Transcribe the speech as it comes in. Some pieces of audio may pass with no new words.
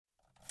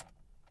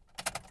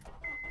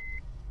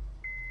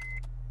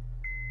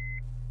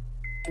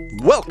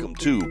Welcome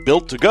to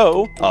Built to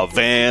Go, a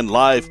van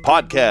life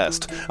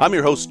podcast. I'm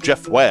your host,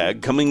 Jeff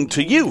Wagg, coming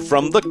to you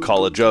from the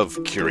College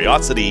of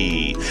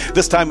Curiosity.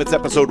 This time it's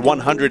episode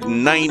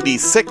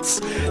 196,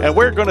 and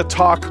we're going to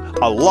talk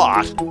a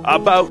lot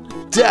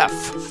about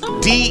DEF,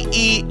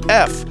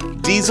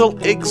 D-E-F, diesel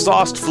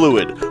exhaust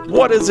fluid.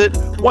 What is it,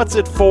 what's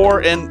it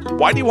for, and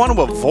why do you want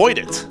to avoid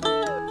it?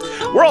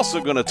 We're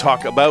also going to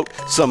talk about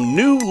some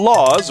new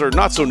laws, or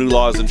not so new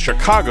laws in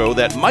Chicago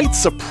that might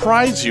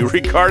surprise you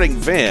regarding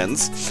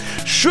vans.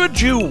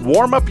 Should you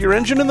warm up your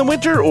engine in the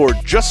winter or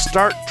just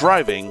start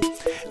driving?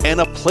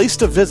 And a place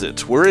to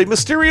visit where a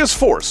mysterious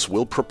force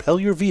will propel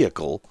your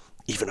vehicle,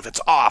 even if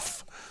it's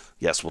off.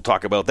 Yes, we'll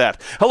talk about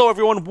that. Hello,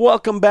 everyone.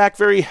 Welcome back.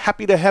 Very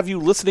happy to have you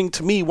listening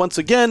to me once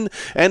again.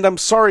 And I'm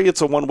sorry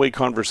it's a one-way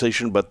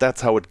conversation, but that's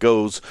how it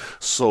goes.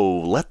 So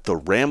let the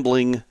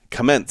rambling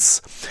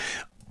commence.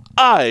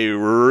 I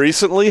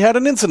recently had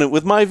an incident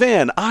with my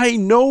van. I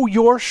know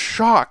you're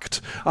shocked.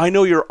 I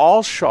know you're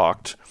all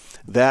shocked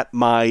that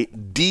my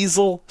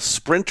diesel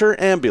Sprinter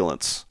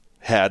ambulance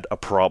had a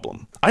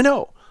problem. I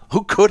know.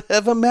 Who could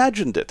have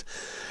imagined it?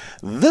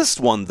 This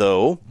one,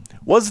 though,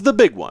 was the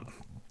big one.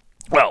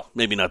 Well,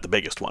 maybe not the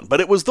biggest one, but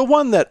it was the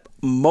one that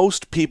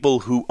most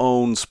people who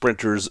own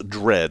Sprinters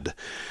dread.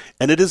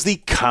 And it is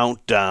the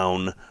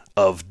countdown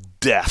of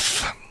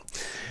death.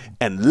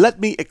 And let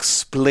me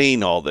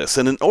explain all this.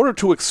 And in order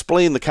to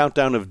explain the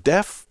countdown of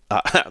death,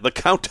 I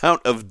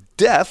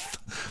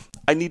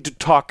need to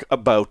talk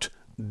about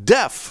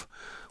DEF,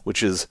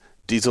 which is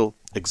diesel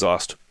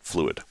exhaust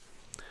fluid.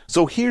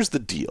 So here's the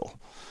deal.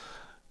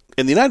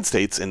 In the United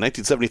States, in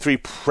 1973,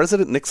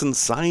 President Nixon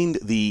signed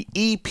the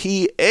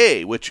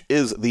EPA, which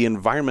is the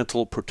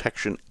Environmental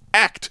Protection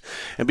Act.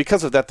 And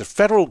because of that, the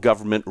federal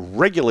government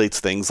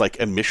regulates things like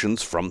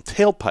emissions from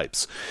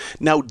tailpipes.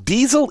 Now,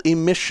 diesel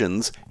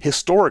emissions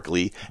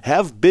historically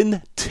have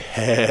been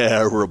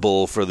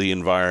terrible for the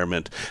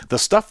environment. The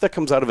stuff that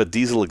comes out of a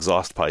diesel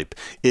exhaust pipe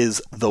is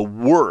the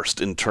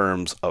worst in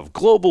terms of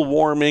global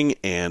warming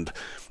and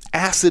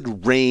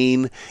acid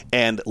rain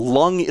and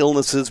lung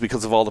illnesses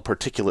because of all the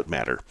particulate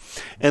matter.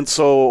 And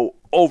so,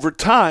 over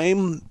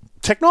time,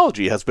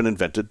 technology has been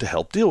invented to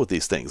help deal with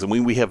these things. And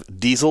we have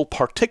diesel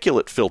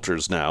particulate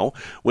filters now,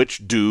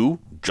 which do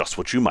just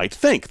what you might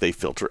think. They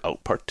filter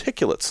out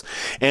particulates.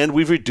 And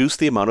we've reduced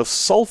the amount of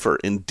sulfur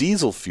in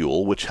diesel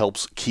fuel, which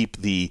helps keep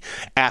the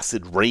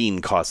acid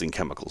rain-causing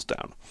chemicals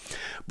down.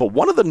 But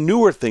one of the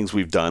newer things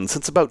we've done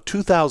since about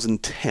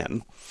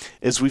 2010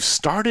 is we've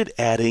started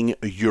adding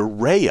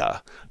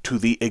urea to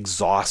the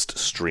exhaust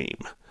stream.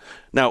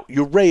 Now,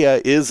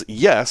 urea is,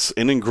 yes,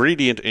 an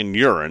ingredient in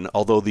urine,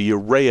 although the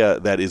urea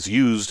that is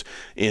used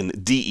in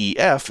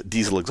DEF,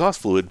 diesel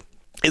exhaust fluid,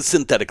 is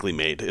synthetically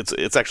made.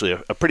 It's actually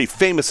a pretty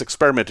famous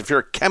experiment. If you're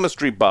a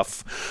chemistry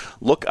buff,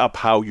 look up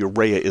how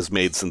urea is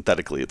made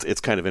synthetically.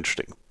 It's kind of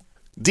interesting.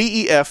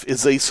 DEF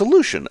is a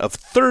solution of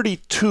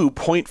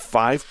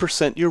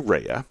 32.5%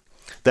 urea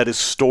that is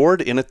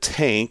stored in a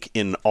tank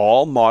in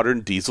all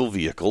modern diesel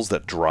vehicles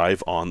that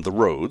drive on the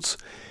roads.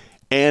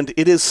 And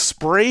it is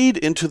sprayed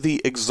into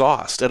the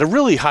exhaust at a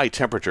really high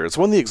temperature. It's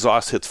when the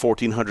exhaust hits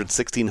 1400,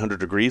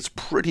 1600 degrees,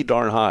 pretty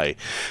darn high.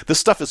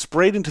 This stuff is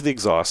sprayed into the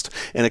exhaust,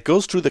 and it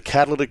goes through the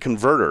catalytic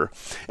converter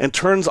and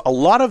turns a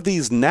lot of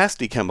these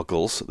nasty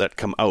chemicals that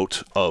come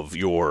out of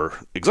your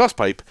exhaust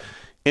pipe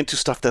into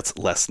stuff that's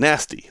less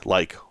nasty,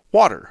 like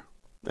water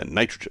and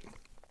nitrogen.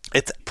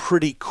 It's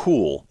pretty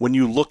cool when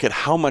you look at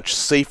how much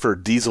safer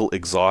diesel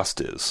exhaust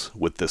is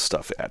with this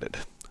stuff added.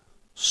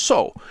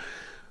 So,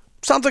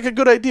 sounds like a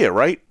good idea,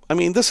 right? I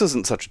mean, this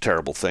isn't such a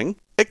terrible thing.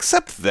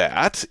 Except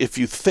that, if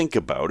you think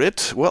about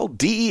it, well,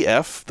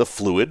 DEF, the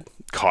fluid,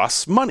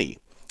 costs money.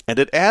 And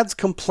it adds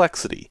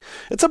complexity.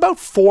 It's about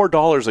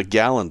 $4 a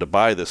gallon to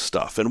buy this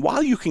stuff. And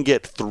while you can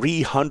get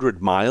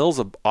 300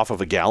 miles off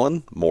of a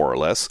gallon, more or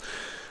less,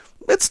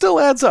 it still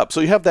adds up.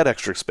 So you have that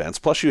extra expense.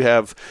 Plus you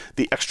have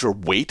the extra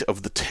weight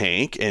of the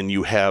tank, and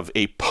you have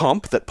a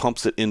pump that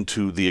pumps it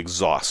into the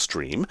exhaust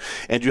stream.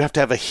 And you have to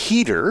have a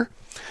heater,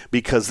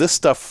 because this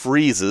stuff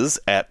freezes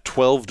at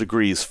 12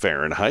 degrees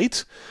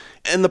Fahrenheit.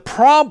 And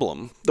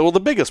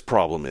the biggest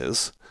problem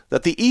is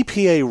that the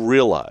EPA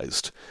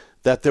realized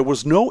that there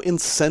was no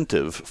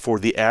incentive for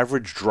the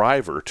average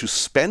driver to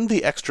spend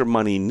the extra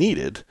money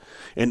needed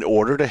in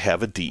order to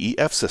have a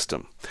DEF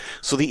system.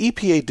 So the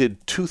EPA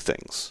did two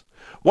things.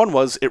 One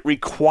was it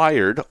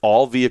required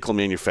all vehicle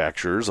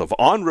manufacturers of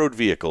on-road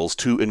vehicles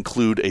to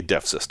include a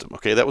DEF system.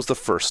 Okay, that was the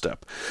first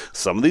step.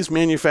 Some of these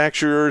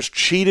manufacturers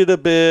cheated a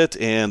bit,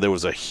 and there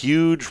was a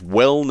huge,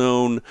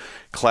 well-known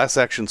class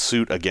action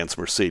suit against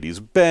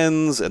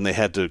Mercedes-Benz, and they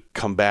had to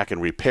come back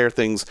and repair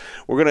things.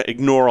 We're going to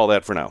ignore all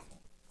that for now.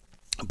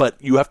 But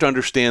you have to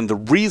understand the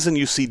reason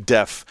you see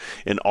DEF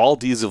in all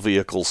diesel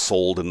vehicles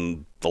sold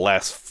in the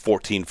last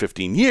 14,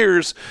 15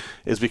 years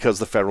is because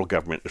the federal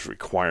government is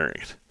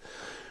requiring it.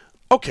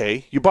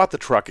 Okay, you bought the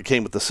truck, it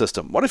came with the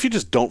system. What if you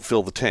just don't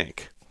fill the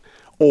tank?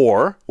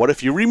 Or what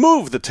if you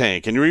remove the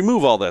tank and you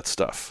remove all that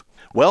stuff?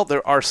 Well,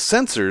 there are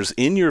sensors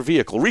in your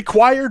vehicle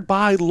required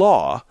by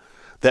law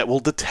that will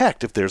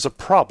detect if there's a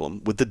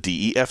problem with the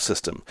DEF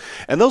system.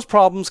 And those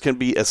problems can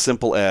be as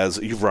simple as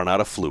you've run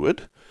out of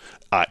fluid.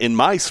 In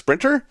my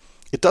Sprinter,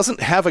 it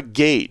doesn't have a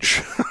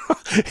gauge.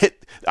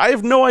 I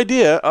have no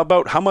idea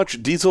about how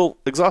much diesel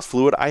exhaust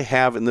fluid I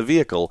have in the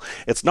vehicle.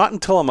 It's not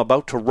until I'm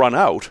about to run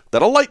out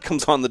that a light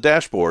comes on the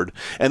dashboard,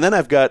 and then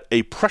I've got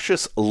a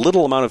precious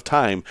little amount of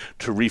time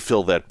to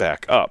refill that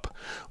back up,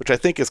 which I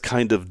think is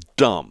kind of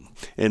dumb.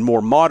 In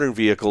more modern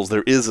vehicles,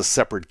 there is a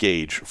separate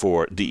gauge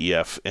for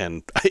DEF,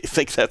 and I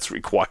think that's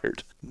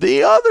required.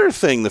 The other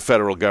thing the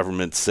federal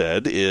government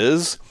said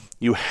is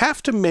you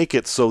have to make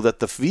it so that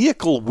the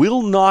vehicle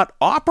will not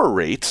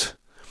operate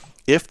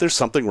if there's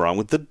something wrong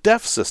with the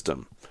DEF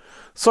system.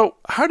 So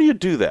how do you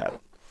do that?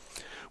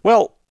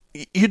 Well,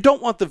 you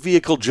don't want the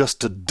vehicle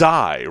just to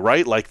die,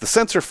 right? Like the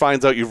sensor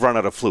finds out you've run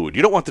out of fluid.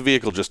 You don't want the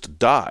vehicle just to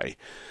die.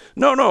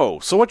 No.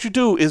 So what you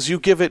do is you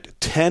give it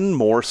 10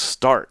 more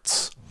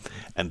starts.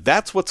 And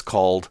that's what's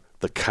called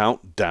the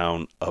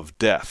countdown of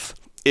death.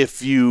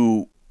 If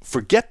you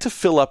forget to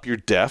fill up your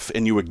DEF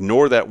and you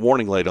ignore that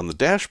warning light on the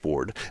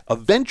dashboard,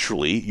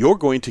 eventually you're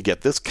going to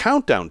get this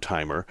countdown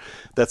timer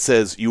that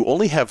says you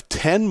only have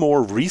 10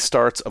 more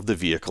restarts of the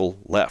vehicle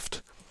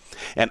left.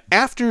 And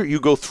after you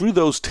go through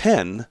those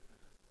 10,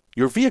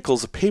 your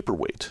vehicle's a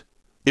paperweight.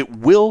 It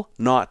will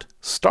not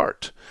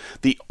start.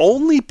 The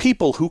only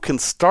people who can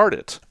start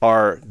it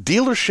are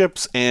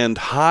dealerships and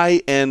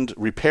high-end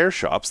repair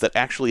shops that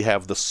actually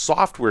have the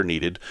software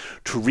needed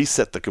to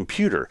reset the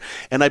computer.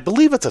 And I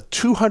believe it's a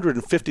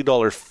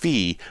 $250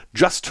 fee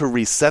just to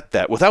reset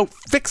that without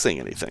fixing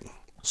anything.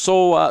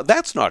 So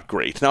that's not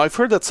great. Now, I've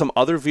heard that some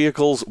other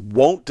vehicles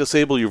won't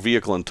disable your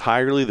vehicle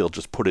entirely. They'll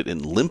just put it in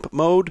limp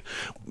mode,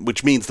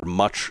 which means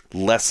much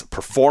less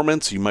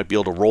performance. You might be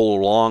able to roll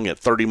along at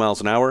 30 miles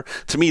an hour.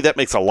 To me, that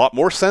makes a lot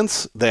more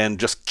sense than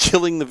just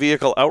killing the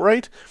vehicle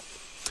outright.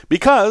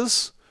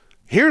 Because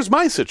here's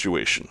my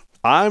situation.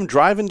 I'm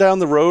driving down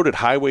the road at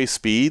highway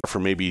speed for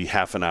maybe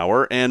half an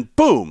hour, and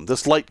boom,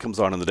 this light comes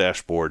on the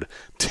dashboard.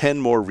 10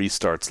 more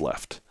restarts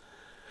left.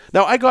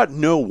 Now, I got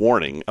no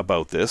warning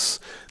about this.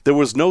 There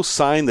was no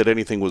sign that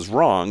anything was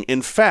wrong.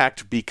 In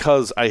fact,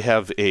 because I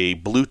have a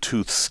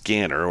Bluetooth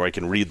scanner where I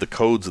can read the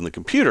codes in the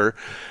computer,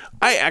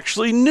 I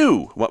actually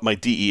knew what my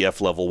DEF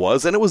level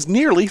was, and it was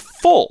nearly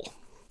full.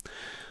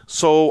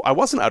 So I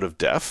wasn't out of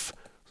DEF.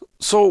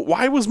 So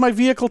why was my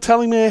vehicle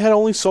telling me I had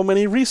only so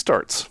many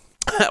restarts?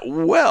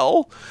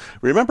 Well,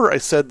 remember I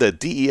said that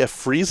DEF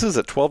freezes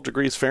at 12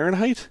 degrees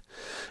Fahrenheit?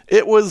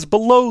 It was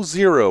below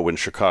zero in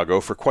Chicago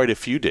for quite a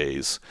few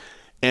days.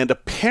 And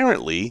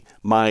apparently,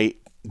 my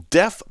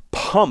DEF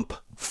pump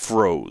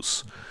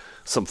froze.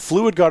 Some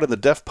fluid got in the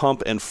DEF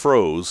pump and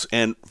froze,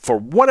 and for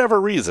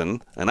whatever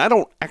reason, and I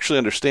don't actually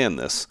understand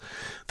this,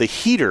 the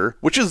heater,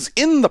 which is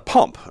in the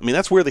pump, I mean,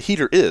 that's where the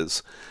heater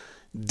is,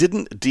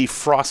 didn't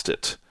defrost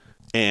it.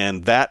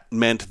 And that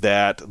meant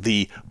that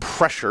the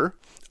pressure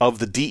of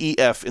the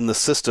DEF in the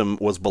system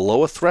was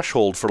below a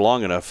threshold for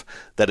long enough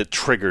that it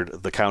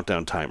triggered the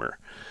countdown timer.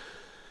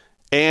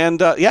 And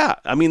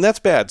that's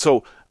bad.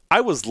 So I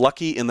was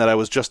lucky in that I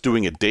was just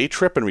doing a day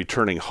trip and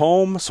returning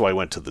home, so I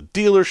went to the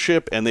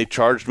dealership and they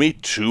charged me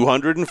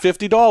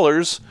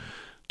 $250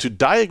 to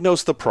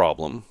diagnose the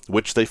problem,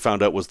 which they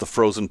found out was the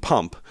frozen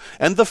pump,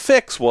 and the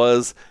fix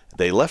was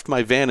they left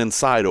my van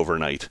inside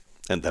overnight,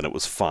 and then it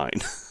was fine.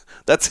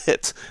 That's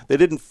it. They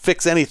didn't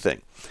fix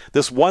anything.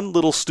 This one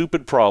little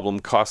stupid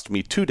problem cost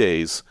me 2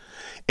 days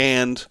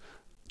and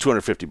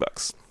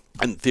 $250.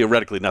 And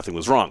theoretically, nothing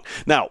was wrong.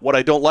 Now, what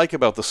I don't like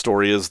about the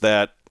story is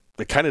that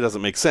it kind of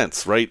doesn't make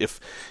sense, right? If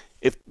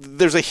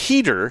there's a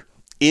heater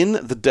in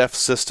the DEF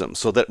system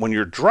so that when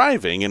you're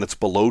driving and it's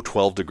below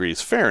 12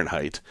 degrees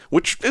Fahrenheit,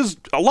 which is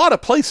a lot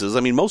of places, I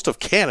mean, most of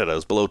Canada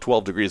is below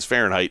 12 degrees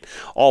Fahrenheit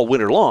all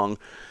winter long,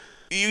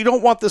 you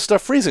don't want this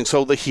stuff freezing,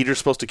 so the heater's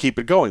supposed to keep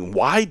it going.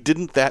 Why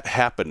didn't that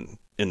happen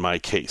in my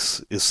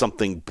case? Is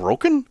something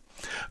broken?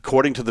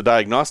 According to the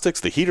diagnostics,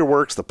 the heater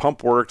works, the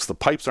pump works, the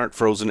pipes aren't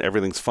frozen,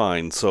 everything's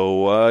fine.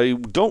 So I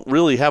don't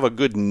really have a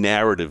good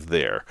narrative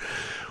there.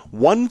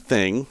 One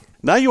thing,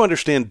 now you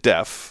understand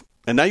DEF,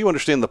 and now you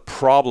understand the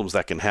problems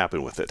that can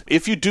happen with it.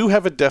 If you do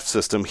have a DEF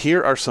system,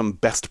 here are some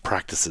best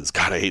practices.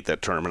 God, I hate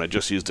that term, and I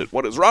just used it.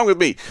 What is wrong with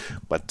me?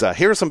 But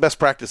here are some best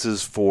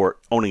practices for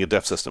owning a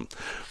DEF system.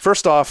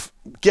 First off,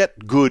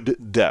 get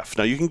good DEF.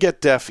 Now, you can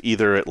get DEF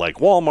either at like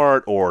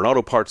Walmart or an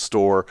auto parts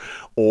store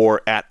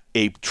or at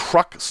a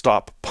truck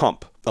stop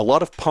pump. A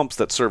lot of pumps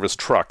that service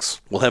trucks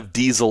will have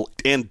diesel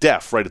and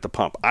DEF right at the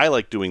pump. I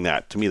like doing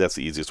that. To me, that's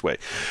the easiest way.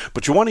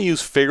 But you want to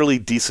use fairly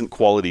decent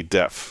quality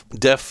DEF.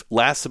 DEF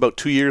lasts about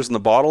 2 years in the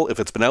bottle. If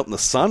it's been out in the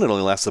sun, it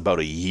only lasts about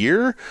a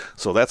year.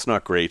 So that's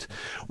not great.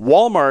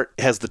 Walmart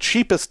has the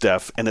cheapest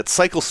DEF, and it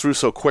cycles through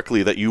so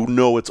quickly that you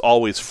know it's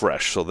always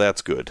fresh. So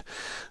that's good.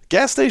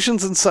 Gas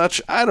stations and such,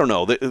 I don't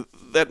know.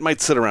 That might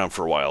sit around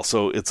for a while.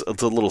 So it's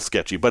a little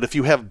sketchy. But if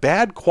you have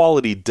bad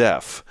quality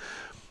DEF,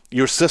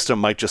 your system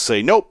might just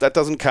say, nope, that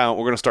doesn't count.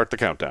 We're going to start the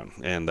countdown.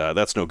 And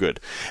that's no good.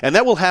 And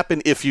that will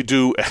happen if you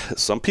do,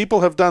 some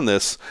people have done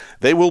this,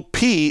 they will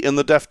pee in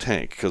the DEF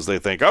tank because they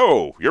think,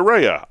 oh,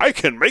 urea, I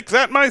can make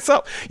that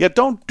myself. Yeah,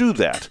 don't do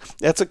that.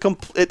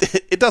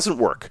 It doesn't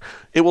work.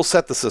 It will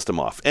set the system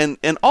off. And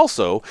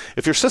also,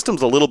 if your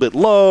system's a little bit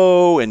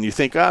low and you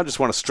think, I just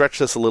want to stretch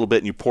this a little bit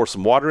and you pour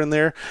some water in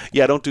there,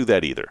 yeah, don't do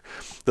that either.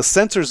 The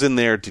sensors in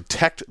there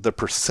detect the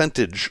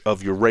percentage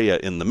of urea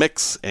in the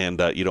mix,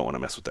 and you don't want to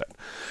mess with that.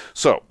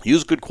 So,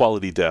 use good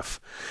quality DEF,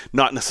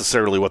 not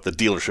necessarily what the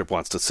dealership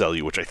wants to sell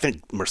you, which I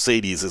think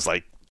Mercedes is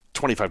like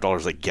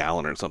 $25 a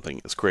gallon or something.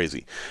 It's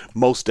crazy.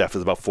 Most DEF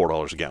is about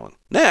 $4 a gallon.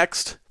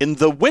 Next, in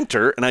the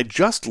winter, and I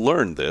just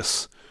learned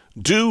this,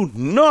 do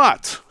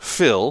not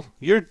fill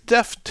your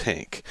DEF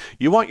tank.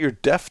 You want your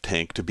DEF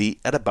tank to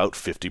be at about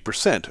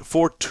 50%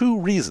 for two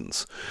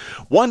reasons.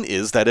 One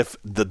is that if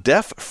the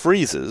DEF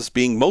freezes,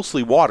 being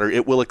mostly water,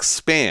 it will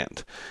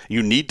expand.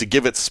 You need to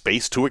give it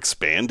space to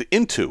expand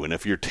into, and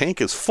if your tank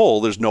is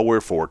full, there's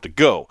nowhere for it to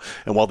go.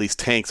 And while these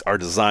tanks are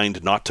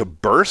designed not to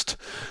burst,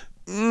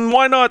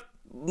 why not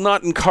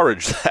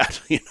encourage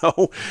that?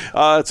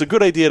 It's a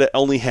good idea to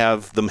only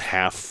have them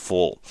half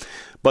full.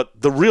 But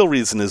the real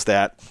reason is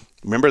that,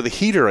 remember the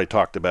heater I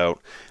talked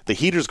about? The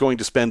heater's going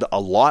to spend a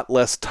lot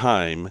less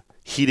time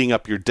heating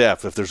up your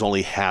DEF if there's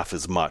only half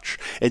as much.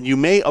 And you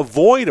may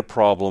avoid a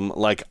problem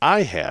like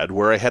I had,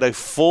 where I had a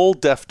full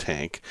DEF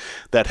tank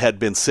that had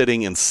been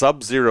sitting in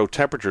sub-zero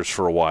temperatures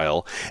for a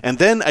while, and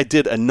then I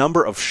did a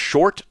number of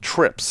short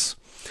trips.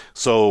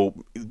 So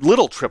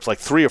little trips, like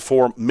 3 or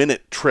 4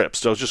 minute trips.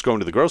 So I was just going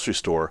to the grocery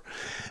store.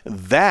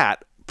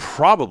 That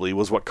probably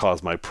was what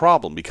caused my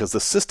problem, because the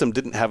system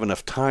didn't have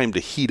enough time to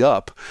heat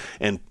up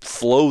and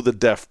flow the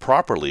DEF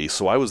properly,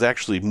 so I was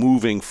actually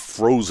moving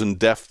frozen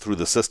DEF through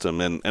the system.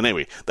 And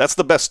anyway, that's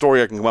the best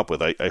story I can come up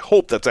with. I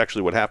hope that's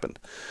actually what happened.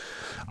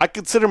 I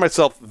consider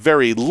myself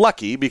very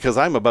lucky because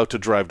I'm about to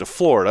drive to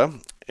Florida,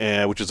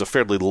 which is a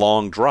fairly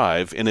long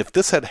drive, and if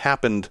this had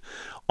happened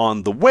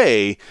on the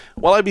way,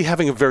 well, I'd be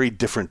having a very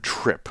different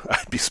trip.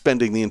 I'd be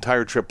spending the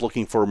entire trip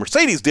looking for a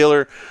Mercedes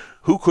dealer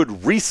who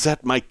could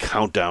reset my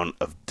countdown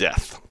of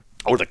death,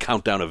 or the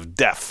countdown of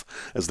death,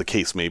 as the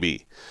case may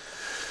be.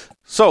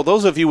 So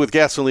those of you with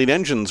gasoline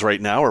engines right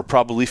now are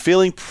probably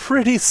feeling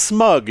pretty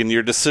smug in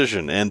your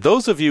decision, and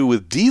those of you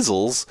with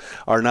diesels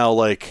are now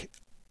like,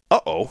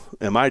 uh-oh,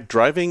 am I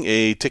driving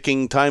a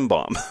ticking time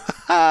bomb?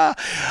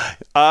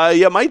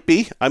 Yeah, might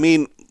be. I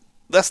mean,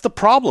 that's the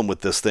problem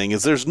with this thing,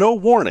 is there's no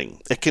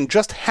warning. It can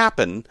just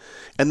happen,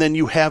 and then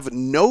you have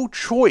no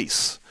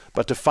choice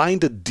but to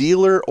find a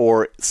dealer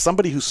or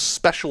somebody who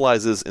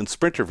specializes in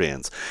Sprinter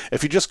vans.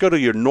 If you just go to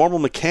your normal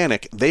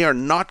mechanic, they are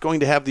not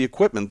going to have the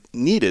equipment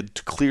needed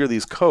to clear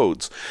these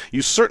codes.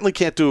 You certainly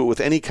can't do it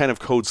with any kind of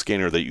code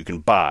scanner that you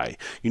can buy.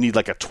 You need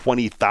like a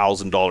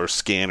 $20,000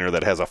 scanner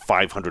that has a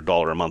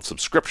 $500 a month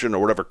subscription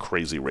or whatever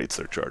crazy rates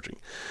they're charging.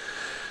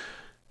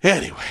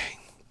 Anyway,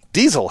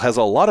 diesel has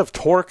a lot of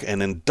torque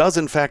and does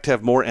in fact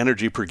have more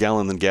energy per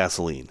gallon than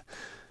gasoline.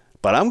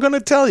 But I'm going to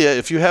tell you,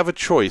 if you have a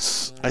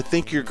choice, I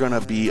think you're going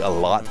to be a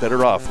lot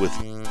better off with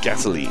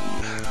gasoline.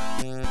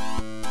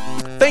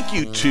 Thank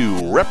you to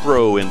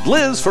Repro and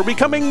Liz for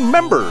becoming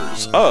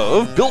members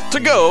of Built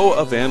to Go,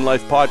 a van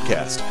life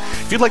podcast.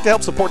 If you'd like to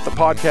help support the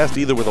podcast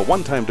either with a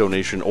one-time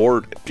donation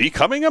or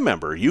becoming a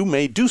member, you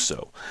may do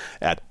so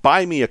at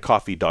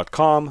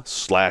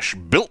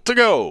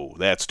buymeacoffee.com/built-to-go.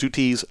 That's 2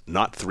 T's,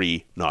 not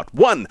 3, not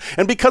 1.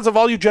 And because of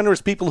all you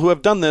generous people who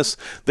have done this,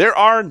 there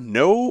are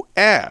no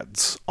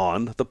ads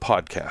on the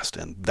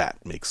podcast, and that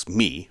makes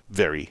me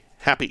very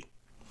happy.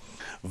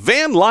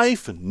 Van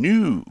life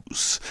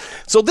news.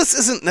 So this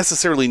isn't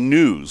necessarily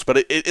news,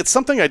 but it's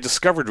something I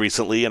discovered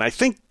recently, and I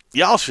think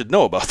y'all should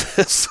know about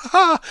this.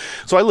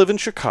 So I live in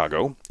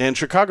Chicago, and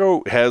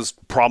Chicago has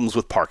problems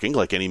with parking,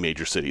 like any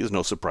major city. There's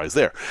no surprise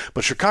there.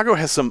 But Chicago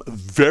has some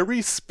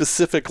very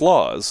specific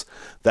laws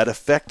that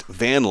affect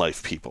van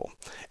life people.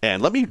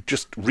 And let me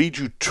just read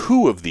you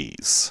 2 of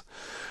these.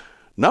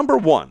 Number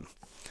 1.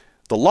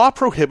 The law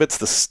prohibits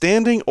the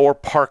standing or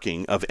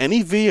parking of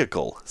any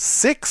vehicle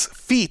 6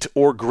 feet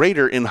or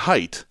greater in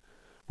height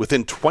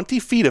within 20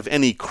 feet of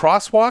any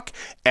crosswalk,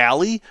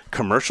 alley,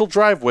 commercial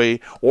driveway,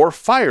 or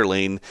fire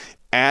lane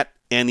at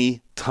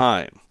any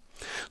time.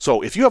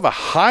 So if you have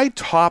a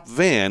high-top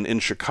van in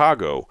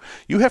Chicago,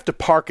 you have to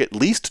park at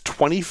least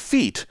 20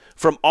 feet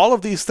from all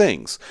of these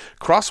things: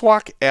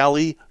 crosswalk,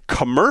 alley,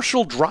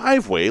 commercial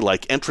driveway,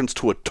 like entrance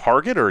to a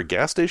Target or a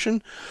gas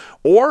station,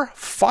 or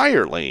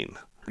fire lane.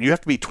 You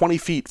have to be 20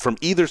 feet from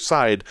either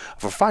side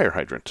of a fire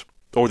hydrant,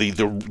 or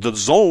the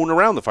zone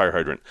around the fire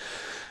hydrant.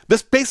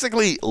 This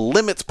basically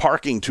limits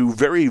parking to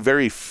very,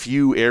 very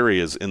few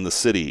areas in the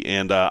city,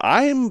 and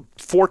I'm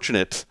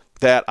fortunate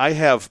that I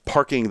have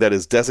parking that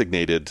is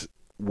designated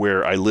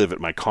where I live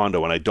at my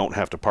condo, and I don't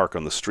have to park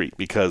on the street,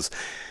 because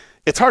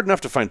it's hard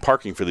enough to find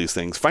parking for these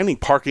things. Finding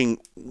parking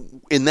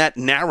in that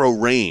narrow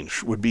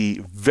range would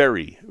be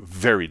very,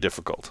 very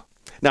difficult.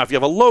 Now, if you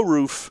have a low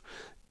roof,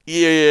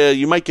 yeah,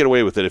 you might get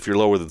away with it if you're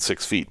lower than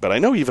 6 feet, but I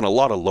know even a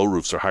lot of low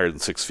roofs are higher than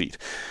 6 feet.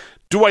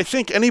 Do I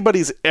think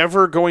anybody's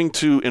ever going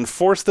to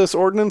enforce this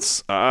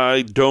ordinance?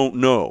 I don't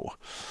know.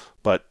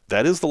 But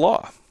that is the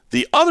law.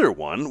 The other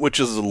one, which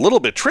is a little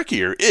bit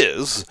trickier,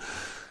 is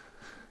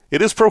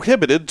it is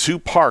prohibited to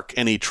park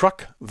any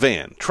truck,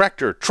 van,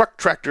 tractor,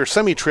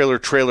 semi-trailer,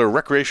 trailer,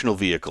 recreational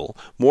vehicle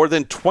more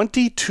than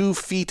 22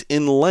 feet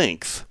in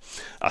length,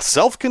 a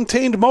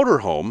self-contained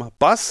motorhome,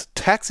 bus,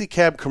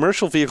 taxicab,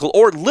 commercial vehicle,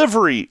 or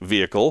livery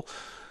vehicle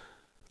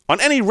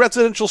on any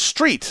residential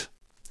street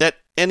at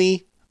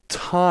any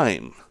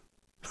time.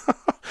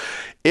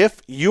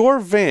 If your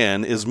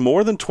van is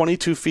more than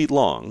 22 feet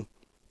long,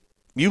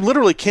 you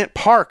literally can't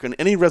park on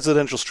any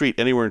residential street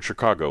anywhere in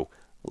Chicago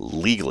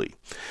legally.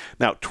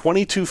 Now,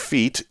 22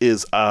 feet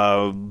is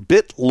a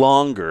bit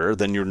longer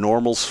than your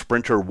normal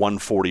Sprinter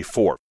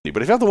 144.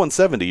 But if you have the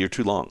 170, you're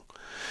too long.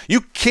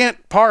 You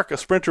can't park a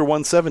Sprinter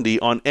 170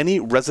 on any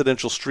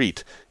residential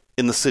street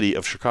in the city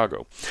of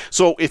Chicago.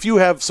 So if you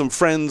have some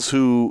friends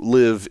who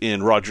live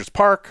in Rogers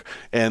Park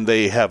and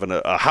they have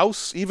a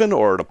house even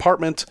or an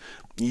apartment,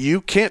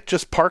 you can't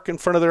just park in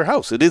front of their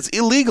house. It is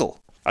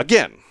illegal.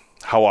 Again,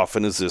 how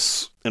often is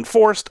this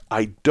enforced?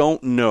 I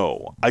don't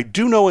know. I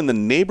do know in the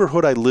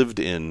neighborhood I lived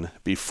in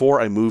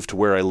before I moved to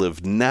where I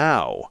live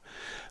now,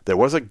 there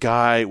was a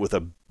guy with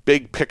a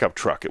big pickup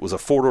truck. It was a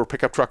 4-door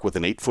pickup truck with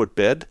an 8-foot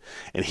bed,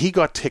 and he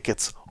got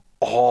tickets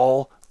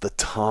all the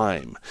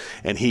time.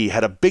 And he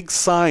had a big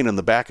sign on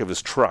the back of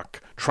his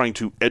truck trying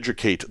to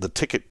educate the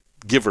ticket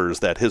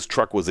givers that his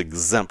truck was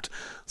exempt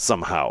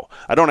somehow.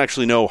 I don't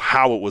actually know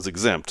how it was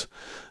exempt.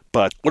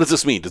 But what does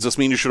this mean? Does this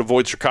mean you should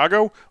avoid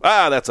Chicago?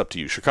 That's up to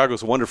you.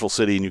 Chicago's a wonderful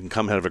city, and you can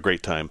come and have a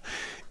great time.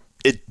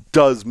 It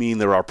does mean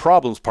there are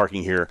problems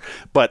parking here,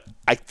 but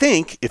I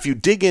think if you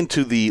dig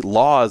into the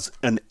laws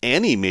in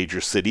any major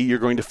city, you're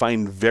going to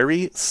find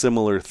very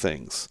similar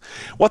things.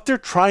 What they're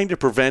trying to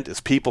prevent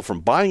is people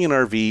from buying an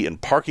RV and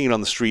parking it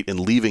on the street and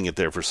leaving it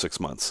there for 6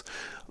 months.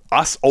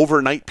 Us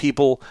overnight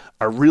people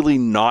are really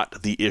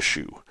not the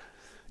issue.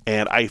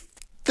 And I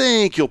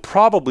think you'll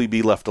probably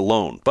be left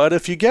alone. But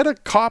if you get a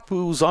cop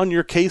who's on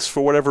your case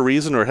for whatever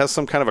reason or has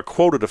some kind of a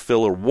quota to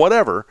fill or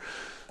whatever,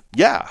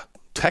 yeah,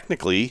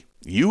 technically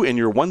you and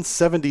your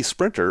 170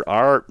 Sprinter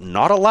are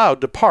not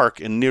allowed to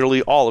park in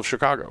nearly all of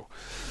Chicago.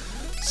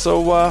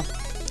 So,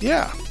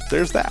 yeah,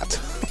 there's that.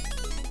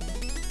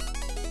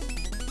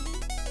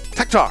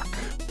 Tech Talk.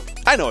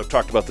 I know I've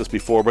talked about this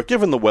before, but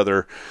given the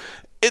weather,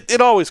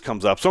 it always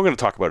comes up, so I'm going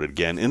to talk about it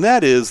again, and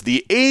that is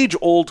the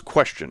age-old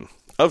question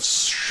of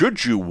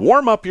should you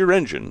warm up your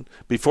engine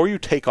before you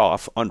take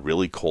off on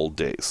really cold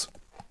days?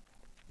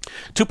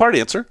 Two-part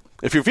answer.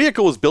 If your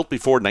vehicle was built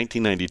before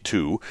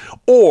 1992,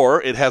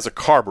 or it has a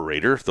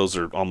carburetor, those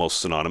are almost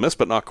synonymous,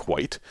 but not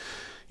quite,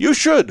 you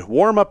should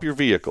warm up your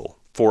vehicle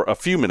for a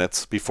few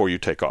minutes before you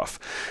take off,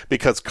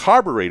 because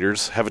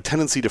carburetors have a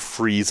tendency to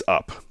freeze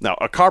up. Now,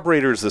 a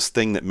carburetor is this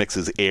thing that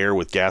mixes air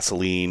with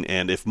gasoline,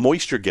 and if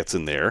moisture gets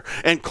in there,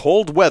 and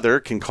cold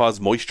weather can cause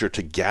moisture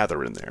to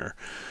gather in there,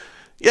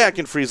 yeah, it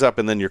can freeze up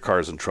and then your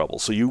car's in trouble.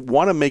 So you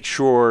want to make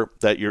sure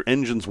that your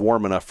engine's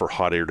warm enough for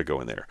hot air to go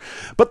in there.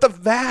 But the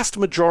vast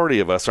majority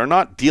of us are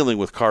not dealing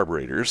with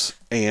carburetors,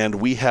 and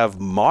we have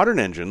modern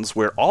engines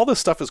where all this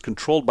stuff is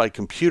controlled by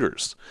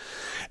computers.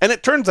 And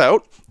it turns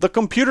out the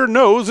computer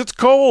knows it's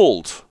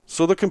cold,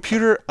 so the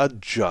computer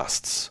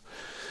adjusts.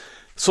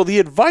 So the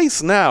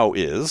advice now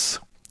is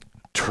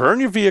turn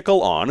your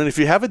vehicle on, and if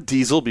you have a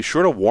diesel, be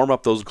sure to warm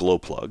up those glow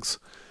plugs,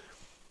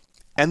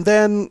 and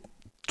then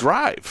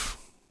drive.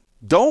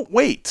 Don't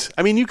wait.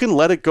 I mean, you can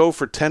let it go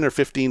for 10 or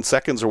 15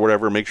 seconds or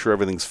whatever, make sure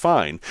everything's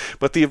fine.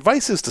 But the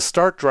advice is to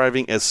start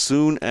driving as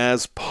soon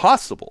as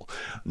possible,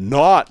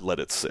 not let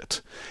it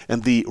sit.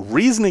 And the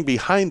reasoning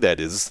behind that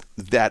is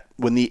that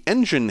when the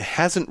engine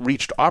hasn't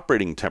reached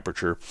operating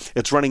temperature,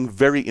 it's running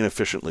very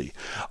inefficiently.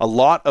 A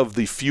lot of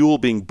the fuel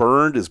being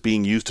burned is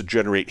being used to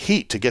generate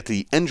heat to get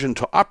the engine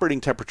to operating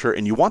temperature,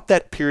 and you want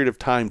that period of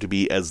time to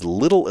be as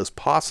little as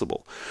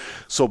possible.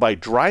 So by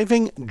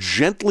driving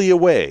gently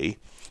away,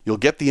 you'll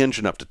get the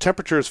engine up to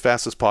temperature as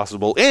fast as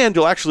possible, and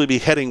you'll actually be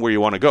heading where you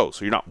want to go,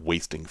 so you're not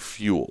wasting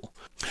fuel.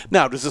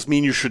 Now, does this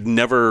mean you should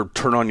never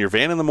turn on your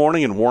van in the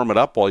morning and warm it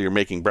up while you're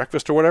making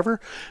breakfast or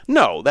whatever?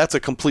 No, that's a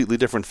completely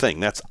different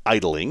thing. That's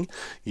idling.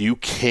 You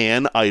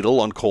can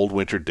idle on cold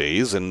winter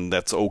days, and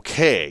that's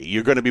okay.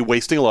 You're going to be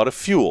wasting a lot of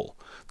fuel.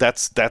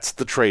 That's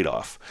the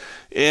trade-off.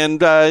 And,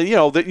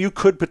 that you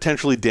could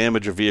potentially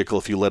damage a vehicle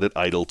if you let it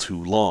idle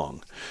too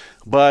long.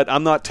 But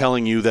I'm not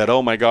telling you that,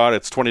 oh my God,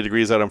 it's 20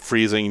 degrees out, I'm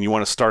freezing, and you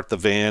want to start the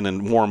van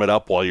and warm it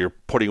up while you're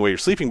putting away your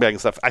sleeping bag and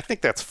stuff. I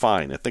think that's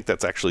fine. I think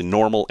that's actually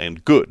normal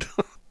and good.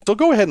 So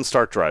go ahead and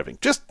start driving.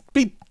 Just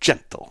be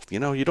gentle. You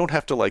don't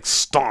have to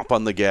stomp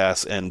on the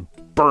gas and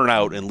burn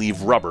out and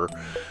leave rubber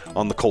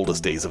on the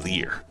coldest days of the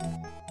year.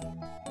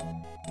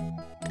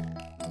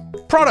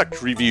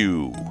 Product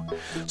review.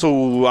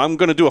 So I'm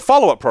going to do a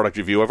follow-up product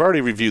review. I've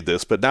already reviewed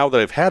this, but now that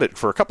I've had it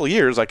for a couple of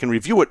years, I can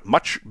review it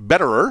much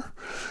betterer.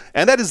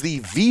 And that is the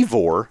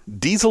Vevor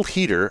diesel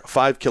heater,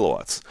 5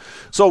 kilowatts.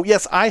 So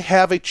yes, I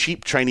have a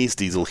cheap Chinese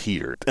diesel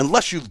heater.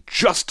 Unless you've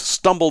just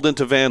stumbled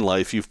into van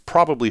life, you've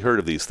probably heard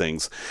of these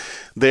things.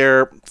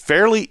 They're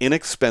fairly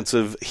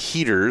inexpensive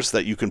heaters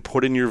that you can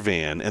put in your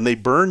van, and they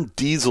burn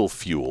diesel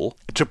fuel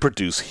to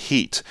produce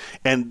heat.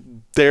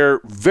 And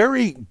they're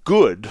very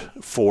good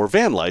for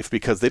van life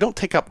because they don't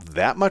take up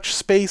that much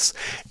space,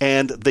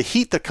 and the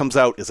heat that comes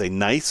out is a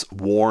nice,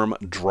 warm,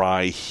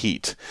 dry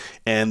heat.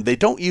 And they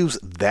don't use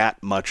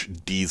that much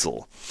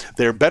diesel.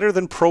 They're better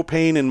than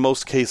propane in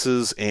most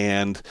cases,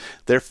 and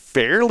they're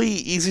fairly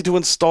easy to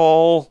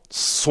install,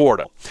 sort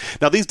of.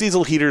 Now, these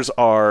diesel heaters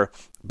are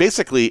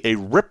basically a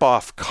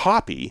rip-off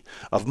copy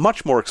of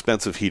much more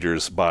expensive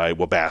heaters by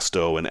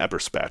Webasto and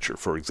Eberspacher,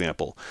 for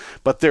example.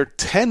 But they're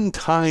 10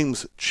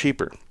 times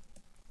cheaper.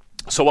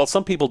 So while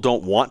some people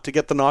don't want to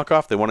get the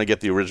knockoff, they want to get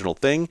the original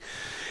thing,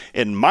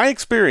 in my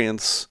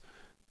experience,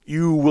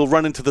 you will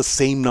run into the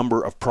same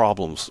number of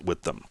problems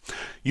with them.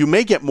 You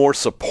may get more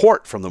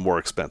support from the more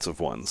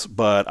expensive ones,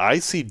 but I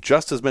see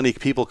just as many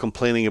people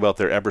complaining about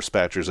their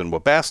Eberspachers and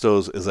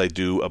Webastos as I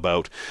do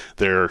about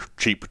their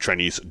cheap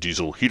Chinese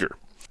diesel heater.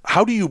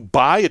 How do you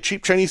buy a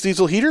cheap Chinese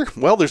diesel heater?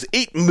 Well, there's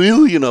 8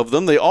 million of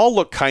them. They all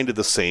look kind of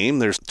the same.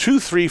 There's 2,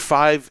 3,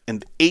 5,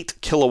 and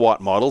 8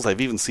 kilowatt models.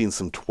 I've even seen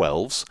some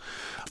 12s.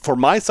 For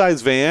my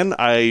size van,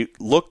 I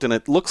looked, and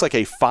it looks like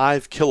a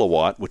 5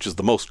 kilowatt, which is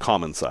the most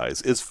common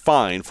size, is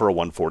fine for a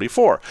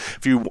 144.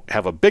 If you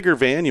have a bigger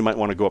van, you might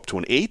want to go up to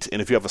an 8,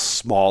 and if you have a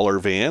smaller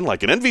van,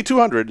 like an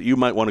NV200, you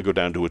might want to go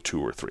down to a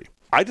 2 or 3.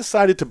 I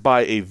decided to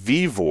buy a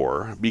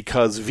Vevor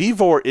because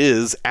Vevor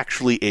is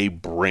actually a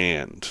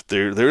brand.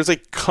 There's a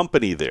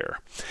company there.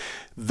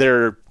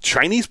 They're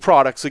Chinese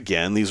products,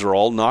 again. These are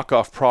all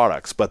knockoff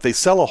products, but they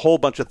sell a whole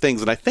bunch of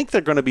things, and I think they're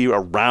going to be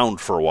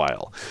around for a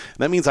while. And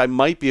that means I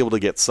might be able to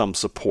get some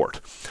support.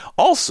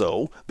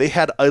 Also, they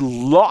had a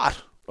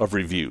lot of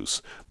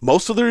reviews.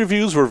 Most of the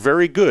reviews were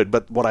very good,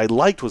 but what I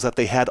liked was that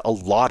they had a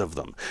lot of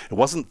them. It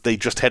wasn't they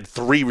just had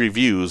 3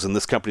 reviews and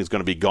this company is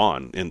going to be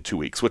gone in 2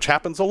 weeks, which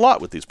happens a lot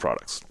with these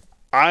products.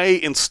 I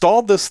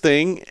installed this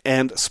thing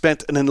and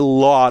spent a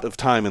lot of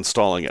time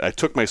installing it. I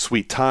took my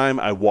sweet time.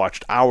 I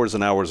watched hours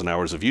and hours and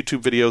hours of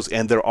YouTube videos,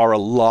 and there are a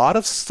lot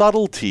of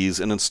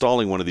subtleties in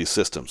installing one of these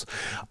systems.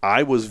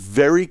 I was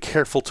very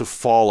careful to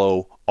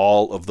follow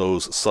all of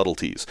those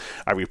subtleties.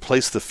 I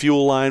replaced the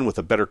fuel line with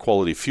a better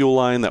quality fuel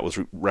line that was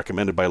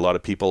recommended by a lot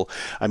of people.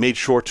 I made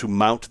sure to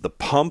mount the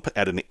pump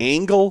at an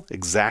angle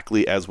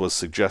exactly as was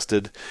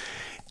suggested.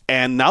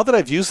 And now that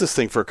I've used this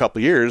thing for a couple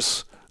of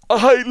years,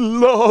 I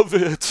love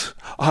it.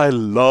 I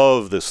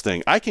love this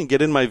thing. I can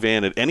get in my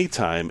van at any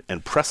time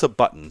and press a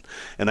button,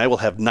 and I will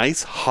have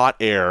nice hot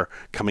air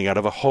coming out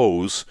of a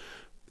hose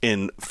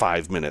in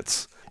 5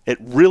 minutes. It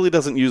really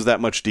doesn't use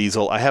that much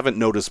diesel. I haven't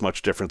noticed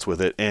much difference with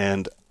it,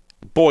 and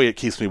boy, it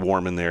keeps me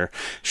warm in there.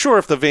 Sure,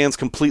 if the van's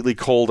completely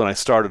cold and I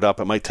start it up,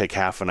 it might take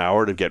half an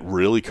hour to get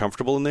really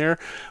comfortable in there,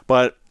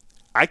 but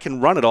I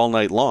can run it all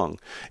night long.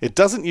 It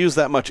doesn't use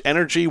that much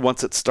energy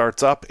once it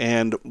starts up,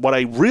 and what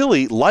I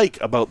really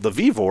like about the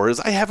Vevor is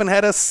I haven't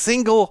had a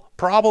single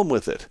problem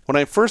with it. When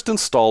I first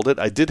installed it,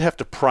 I did have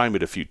to prime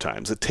it a few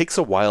times. It takes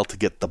a while to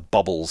get the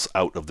bubbles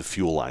out of the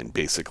fuel line,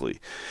 basically.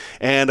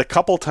 And a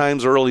couple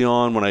times early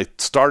on when I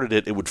started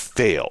it, it would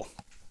fail.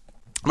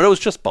 But it was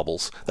just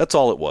bubbles. That's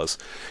all it was.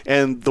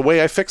 And the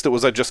way I fixed it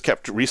was I just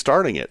kept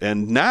restarting it,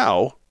 and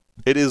now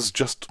it is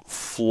just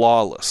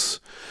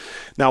flawless.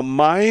 Now,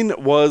 mine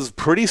was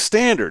pretty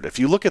standard. If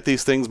you look at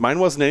these things, mine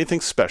wasn't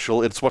anything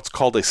special. It's what's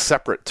called a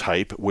separate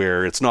type,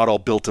 where it's not all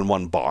built in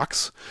one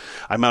box.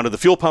 I mounted the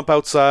fuel pump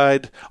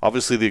outside.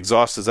 Obviously, the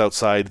exhaust is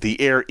outside. The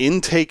air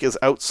intake is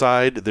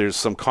outside. There's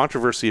some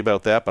controversy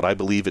about that, but I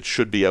believe it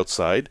should be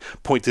outside,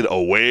 pointed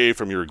away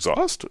from your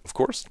exhaust, of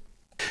course.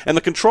 And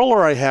the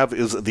controller I have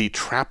is the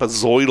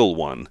trapezoidal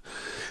one.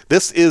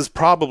 This is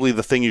probably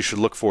the thing you should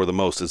look for the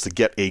most, is to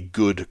get a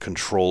good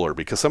controller,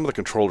 because some of the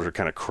controllers are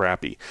kind of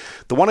crappy.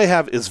 The one I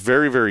have is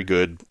very, very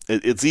good.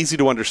 It's easy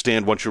to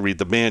understand once you read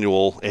the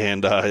manual,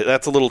 and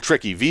that's a little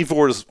tricky.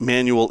 Vevor's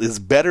manual is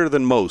better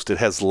than most. It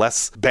has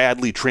less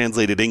badly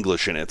translated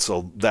English in it,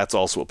 so that's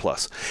also a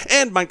plus.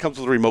 And mine comes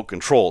with a remote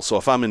control, so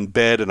if I'm in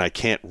bed and I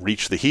can't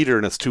reach the heater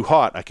and it's too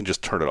hot, I can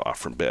just turn it off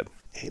from bed.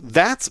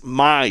 That's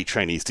my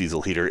Chinese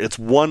diesel heater. It's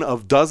one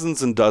of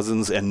dozens and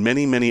dozens, and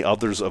many, many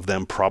others of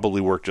them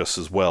probably work just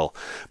as well.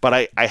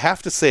 But I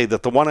have to say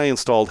that the one I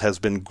installed has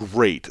been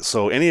great.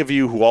 So any of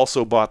you who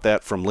also bought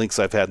that from links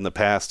I've had in the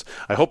past,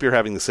 I hope you're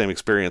having the same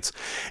experience.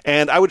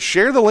 And I would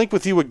share the link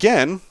with you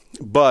again,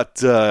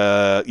 but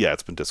yeah,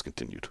 it's been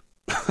discontinued.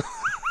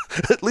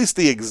 At least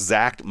the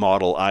exact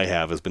model I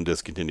have has been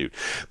discontinued.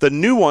 The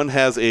new one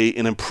has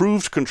an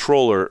improved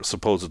controller,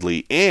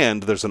 supposedly,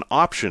 and there's an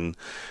option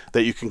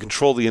that you can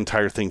control the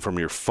entire thing from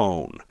your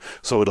phone.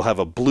 So it'll have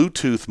a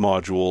Bluetooth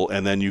module,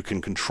 and then you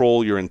can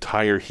control your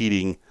entire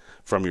heating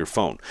from your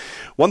phone.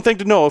 One thing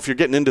to know if you're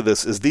getting into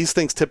this is these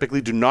things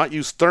typically do not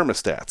use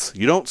thermostats.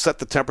 You don't set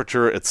the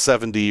temperature at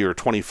 70 or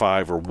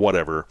 25 or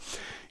whatever.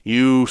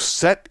 You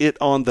set it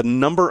on the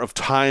number of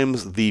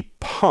times the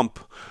pump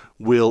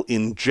will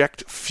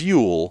inject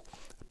fuel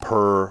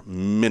per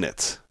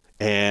minute,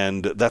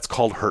 and that's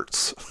called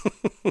hertz.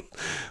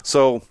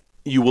 So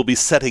you will be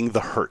setting the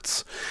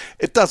hertz.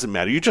 It doesn't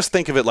matter. You just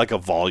think of it like a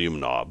volume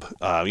knob.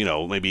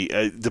 Maybe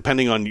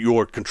depending on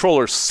your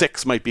controller,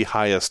 6 might be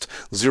highest,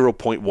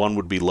 0.1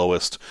 would be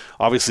lowest.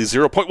 Obviously,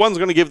 0.1 is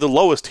going to give the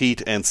lowest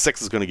heat, and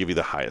 6 is going to give you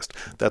the highest.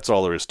 That's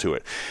all there is to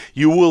it.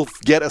 You will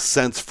get a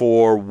sense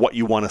for what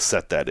you want to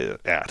set that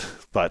at.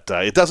 But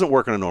it doesn't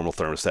work on a normal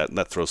thermostat, and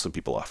that throws some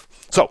people off.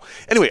 So,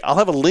 anyway, I'll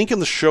have a link in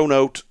the show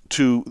note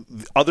to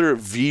other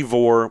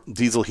Vevor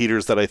diesel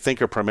heaters that I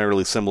think are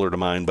primarily similar to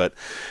mine. But,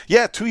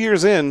 yeah, 2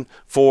 years in,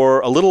 for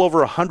a little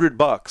over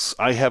 $100,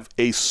 I have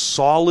a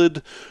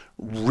solid,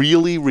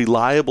 really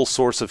reliable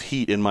source of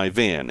heat in my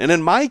van. And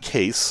in my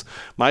case,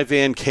 my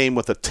van came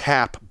with a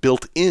tap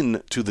built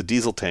into the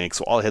diesel tank,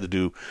 so all I had to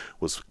do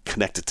was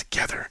connect it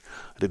together.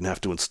 I didn't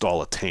have to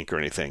install a tank or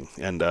anything.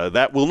 And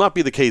that will not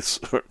be the case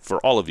for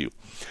all of you.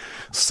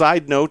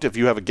 Side note, if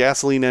you have a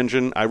gasoline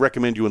engine, I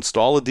recommend you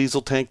install a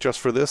diesel tank just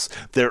for this.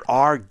 There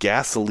are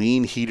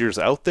gasoline heaters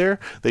out there.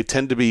 They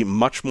tend to be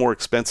much more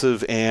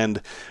expensive,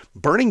 and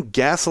burning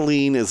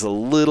gasoline is a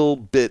little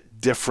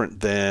bit different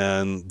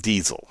than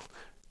diesel.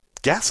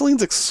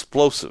 Gasoline's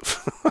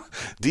explosive.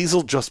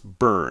 Diesel just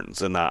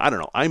burns, and I don't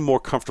know. I'm more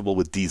comfortable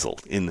with diesel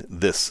in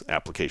this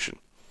application.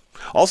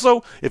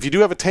 Also, if you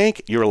do have a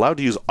tank, you're allowed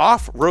to use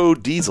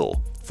off-road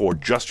diesel for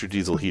just your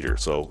diesel heater,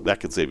 so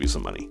that could save you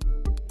some money.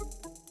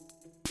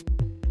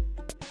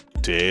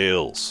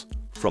 Tales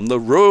from the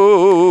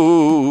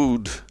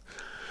road.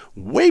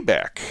 Way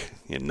back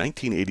in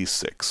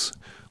 1986,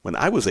 when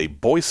I was a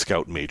Boy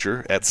Scout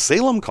major at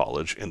Salem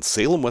College in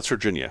Salem, West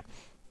Virginia.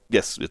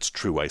 Yes, it's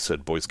true I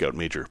said Boy Scout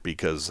major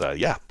because,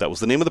 that was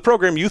the name of the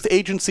program, Youth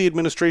Agency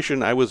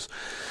Administration. I was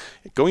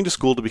going to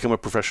school to become a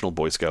professional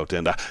Boy Scout,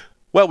 and,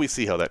 we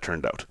see how that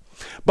turned out.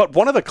 But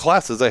one of the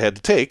classes I had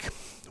to take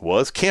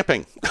was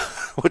camping,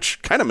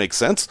 which kind of makes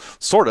sense,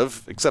 sort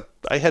of, except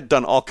I had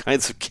done all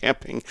kinds of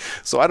camping,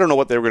 so I don't know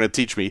what they were going to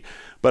teach me,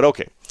 but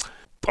okay.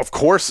 Of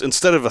course,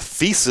 instead of a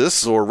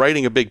thesis or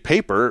writing a big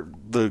paper,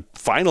 the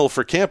final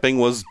for camping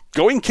was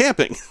going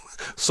camping.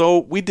 So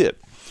we did.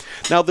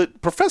 Now, the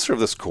professor of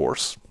this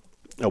course,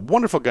 a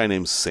wonderful guy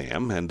named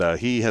Sam, and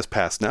he has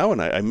passed now,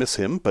 and I miss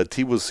him, but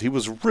he was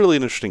really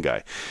an interesting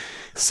guy.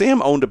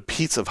 Sam owned a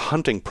piece of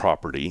hunting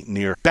property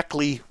near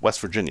Beckley, West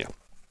Virginia,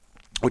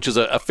 which is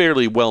a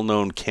fairly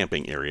well-known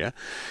camping area.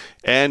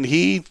 And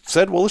he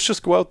said, well, let's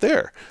just go out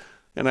there.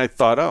 And I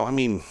thought,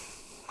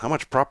 how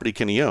much property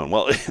can he own?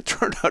 Well, it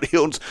turned out he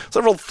owns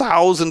several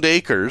thousand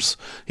acres.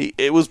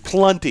 It was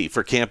plenty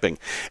for camping.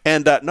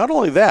 And not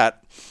only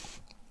that,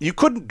 you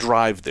couldn't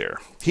drive there.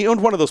 He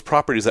owned one of those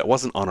properties that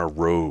wasn't on a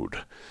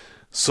road.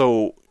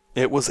 So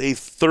it was a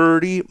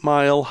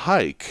 30-mile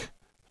hike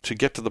to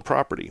get to the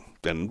property.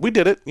 And we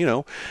did it,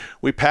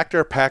 We packed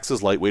our packs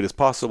as lightweight as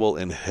possible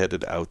and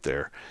headed out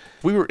there.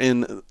 We were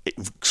in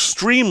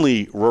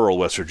extremely rural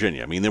West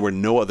Virginia. There were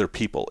no other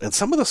people. And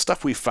some of the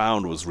stuff we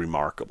found was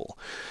remarkable.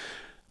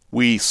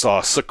 We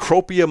saw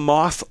Cecropia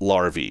moth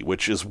larvae,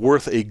 which is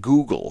worth a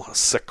Google.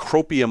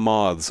 Cecropia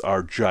moths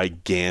are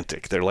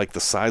gigantic. They're like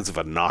the size of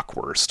a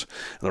knockwurst.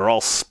 And they're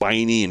all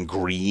spiny and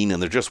green, and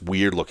they're just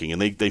weird looking.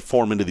 And they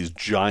form into these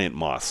giant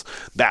moths.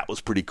 That was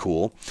pretty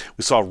cool.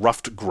 We saw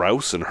ruffed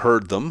grouse and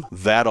heard them.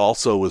 That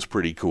also was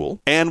pretty cool.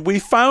 And we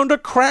found a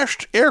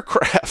crashed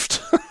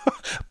aircraft.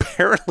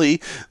 Apparently,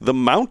 the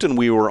mountain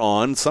we were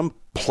on, some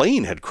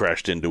plane had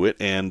crashed into it,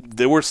 and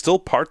there were still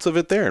parts of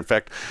it there. In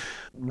fact,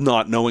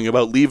 not knowing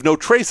about Leave No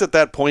Trace at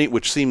that point,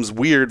 which seems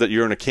weird that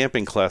you're in a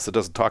camping class that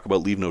doesn't talk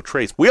about Leave No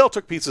Trace. We all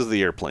took pieces of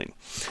the airplane.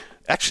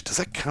 Actually, does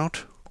that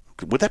count?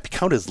 Would that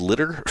count as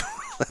litter?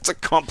 That's a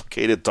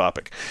complicated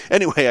topic.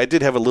 Anyway, I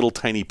did have a little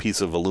tiny piece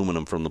of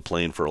aluminum from the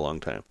plane for a long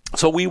time.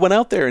 So we went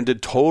out there and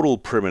did total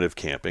primitive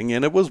camping,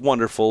 and it was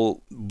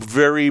wonderful,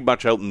 very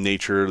much out in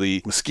nature.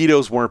 The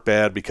mosquitoes weren't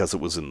bad because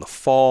it was in the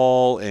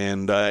fall,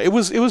 and it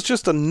was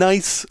just a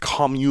nice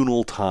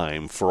communal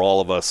time for all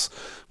of us.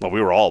 Well,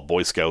 we were all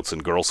Boy Scouts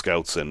and Girl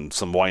Scouts and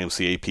some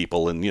YMCA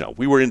people, and,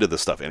 we were into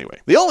this stuff anyway.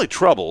 The only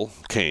trouble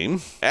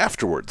came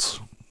afterwards.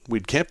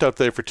 We'd camped out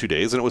there for 2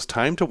 days, and it was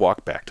time to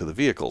walk back to the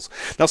vehicles.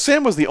 Now,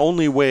 Sam was the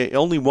only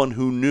one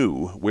who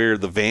knew where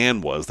the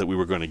van was that we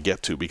were going to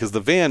get to, because the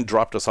van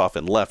dropped us off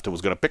and left and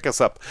was going to pick us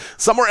up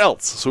somewhere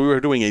else. So we were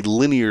doing a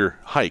linear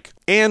hike.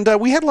 And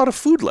we had a lot of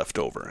food left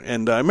over.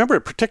 And I remember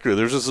in particular,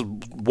 there's this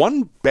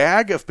one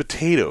bag of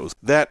potatoes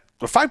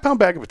a 5-pound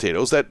bag of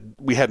potatoes that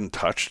we hadn't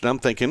touched. And I'm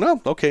thinking, oh,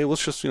 okay,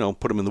 let's just,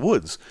 put them in the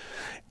woods.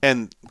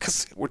 And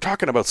because we're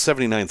talking about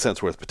 79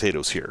 cents worth of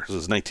potatoes here. This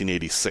is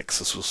 1986.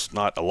 This was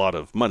not a lot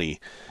of money.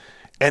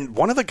 And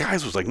one of the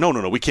guys was like, no,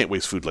 we can't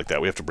waste food like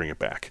that. We have to bring it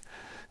back.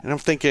 And I'm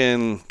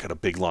thinking, got a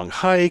big long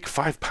hike.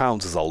 5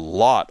 pounds is a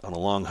lot on a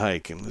long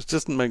hike. And it just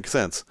doesn't make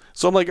sense.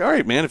 So I'm like, all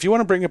right, man, if you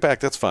want to bring it back,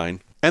 that's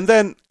fine. And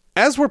then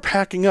As we're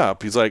packing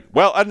up, he's like,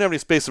 well, I didn't have any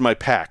space in my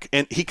pack.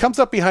 And he comes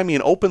up behind me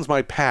and opens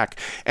my pack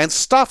and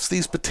stuffs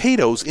these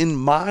potatoes in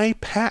my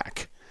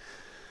pack.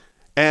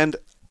 And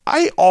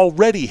I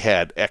already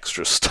had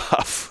extra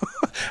stuff.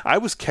 I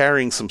was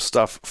carrying some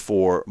stuff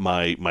for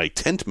my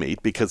tent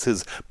mate because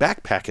his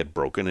backpack had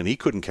broken and he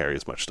couldn't carry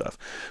as much stuff.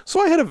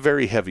 So I had a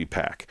very heavy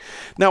pack.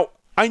 Now,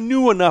 I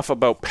knew enough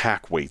about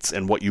pack weights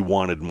and what you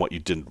wanted and what you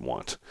didn't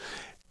want.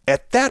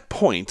 At that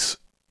point,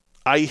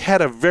 I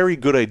had a very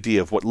good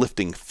idea of what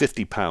lifting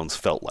 50 pounds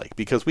felt like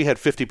because we had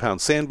 50-pound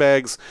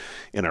sandbags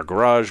in our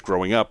garage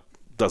growing up.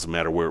 Doesn't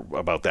matter where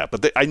about that,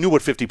 but I knew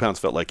what 50 pounds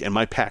felt like, and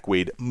my pack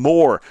weighed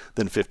more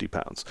than 50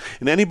 pounds.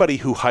 And anybody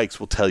who hikes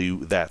will tell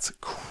you that's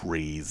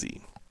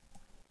crazy.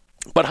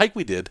 But hike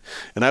we did,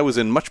 and I was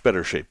in much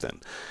better shape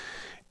then.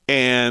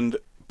 And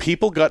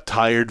people got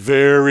tired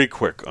very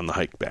quick on the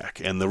hike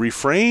back, and the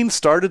refrain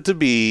started to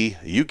be,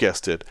 you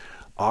guessed it,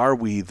 are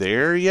we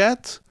there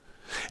yet?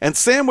 And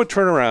Sam would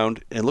turn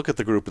around and look at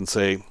the group and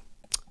say,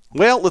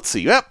 well, let's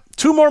see. Yep,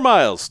 2 more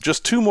miles,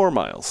 just 2 more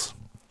miles.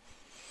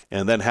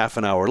 And then half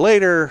an hour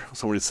later,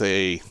 somebody would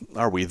say,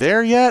 are we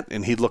there yet?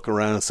 And he'd look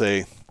around and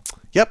say,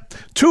 yep,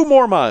 2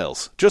 more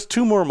miles, just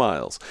 2 more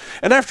miles.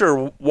 And after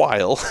a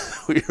while,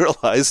 we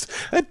realized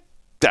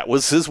that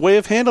was his way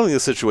of handling the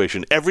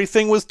situation.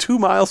 Everything was 2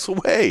 miles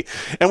away.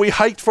 And we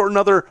hiked for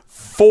another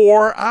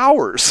 4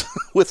 hours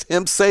with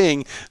him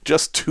saying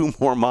just 2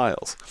 more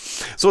miles.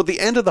 So at the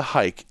end of the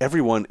hike,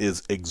 everyone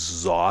is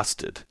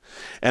exhausted.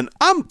 And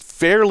I'm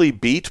fairly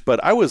beat,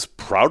 but I was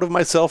proud of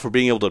myself for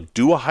being able to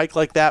do a hike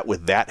like that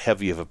with that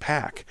heavy of a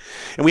pack.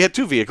 And we had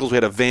 2 vehicles. We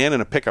had a van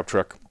and a pickup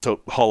truck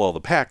to haul all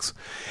the packs.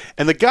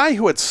 And the guy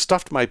who had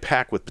stuffed my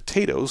pack with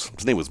potatoes,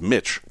 his name was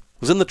Mitch,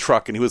 was in the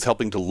truck and he was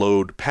helping to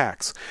load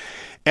packs.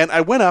 And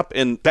I went up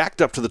and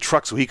backed up to the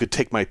truck so he could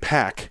take my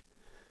pack.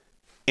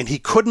 And he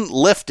couldn't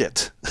lift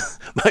it.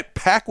 My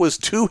pack was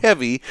too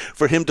heavy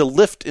for him to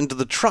lift into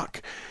the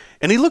truck.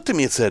 And he looked at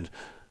me and said,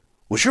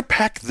 was your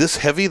pack this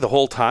heavy the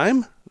whole time?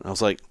 And I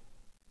was like,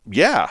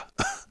 yeah.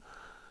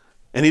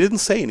 And he didn't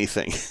say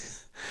anything.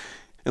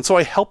 And so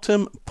I helped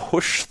him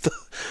push the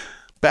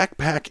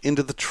backpack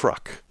into the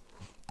truck.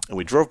 And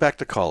we drove back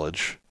to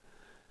college.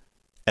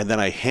 And then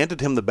I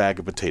handed him the bag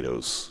of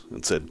potatoes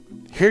and said,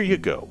 here you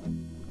go.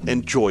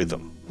 Enjoy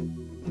them.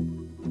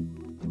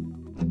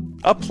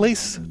 A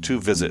place to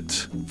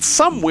visit.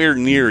 Somewhere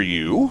near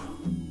you,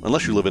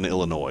 unless you live in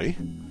Illinois,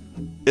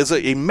 is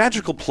a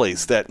magical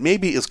place that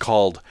maybe is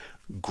called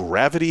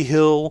Gravity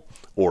Hill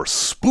or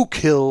Spook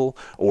Hill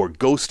or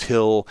Ghost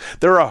Hill.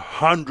 There are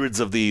hundreds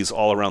of these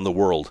all around the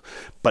world,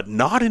 but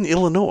not in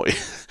Illinois.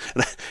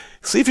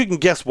 See if you can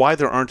guess why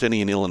there aren't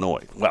any in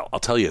Illinois. Well, I'll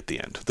tell you at the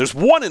end. There's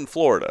one in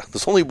Florida.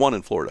 There's only one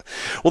in Florida.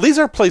 Well, these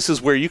are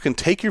places where you can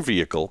take your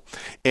vehicle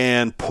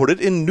and put it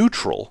in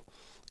neutral,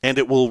 and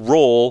it will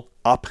roll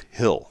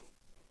uphill.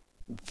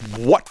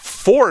 What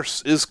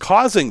force is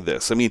causing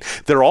this? I mean,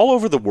 they're all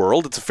over the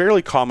world. It's a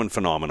fairly common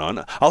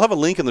phenomenon. I'll have a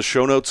link in the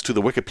show notes to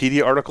the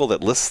Wikipedia article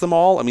that lists them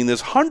all. I mean,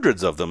 there's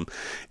hundreds of them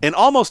in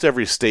almost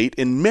every state,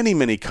 in many,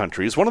 many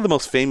countries. One of the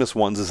most famous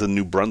ones is in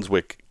New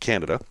Brunswick,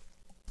 Canada.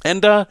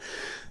 And,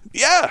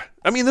 yeah,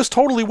 I mean, this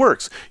totally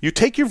works. You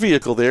take your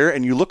vehicle there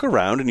and you look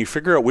around and you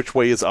figure out which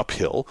way is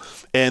uphill.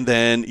 And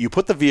then you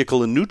put the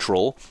vehicle in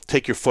neutral,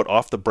 take your foot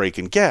off the brake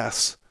and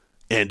gas,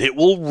 and it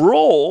will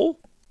roll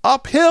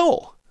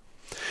uphill.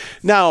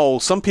 Now,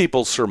 some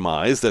people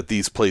surmise that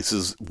these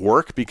places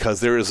work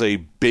because there is a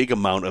big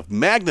amount of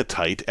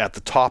magnetite at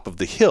the top of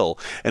the hill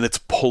and it's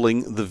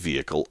pulling the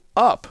vehicle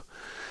up.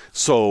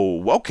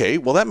 So, okay,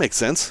 well, that makes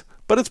sense,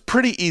 but it's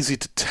pretty easy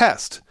to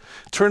test.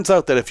 Turns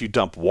out that if you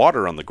dump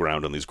water on the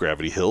ground on these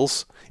gravity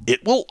hills,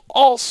 it will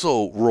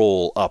also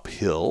roll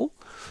uphill.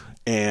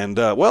 And,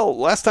 well,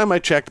 last time I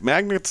checked,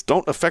 magnets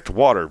don't affect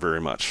water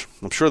very much.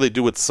 I'm sure they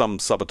do at some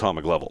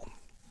subatomic level.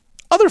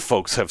 Other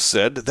folks have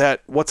said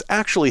that what's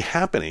actually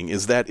happening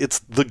is that it's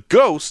the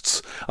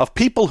ghosts of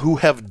people who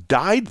have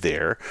died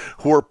there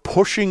who are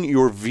pushing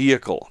your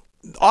vehicle.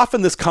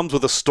 Often this comes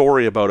with a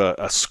story about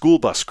a school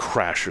bus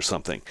crash or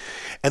something.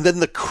 And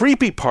then the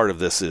creepy part of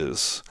this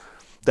is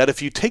that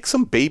if you take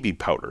some baby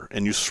powder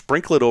and you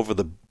sprinkle it over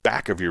the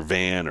back of your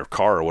van or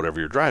car or whatever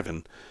you're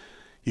driving,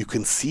 you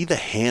can see the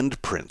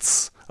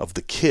handprints of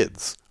the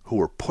kids who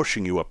are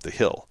pushing you up the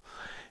hill.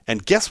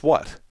 And guess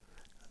what?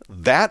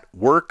 That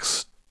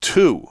works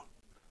too.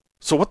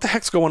 So what the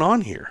heck's going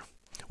on here?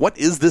 What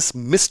is this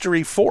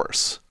mystery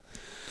force?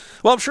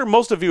 Well, I'm sure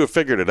most of you have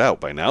figured it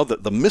out by now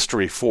that the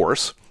mystery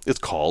force is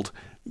called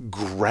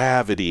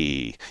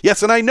gravity.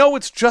 Yes, and I know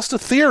it's just a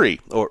theory,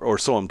 or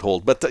so I'm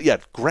told, but yeah,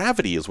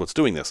 gravity is what's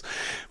doing this.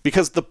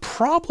 Because the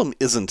problem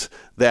isn't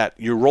that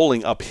you're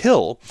rolling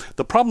uphill,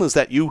 the problem is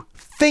that you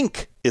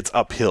think it's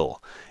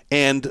uphill,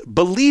 and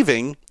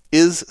believing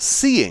is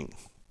seeing.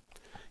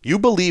 You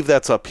believe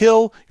that's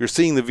uphill, you're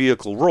seeing the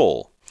vehicle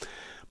roll.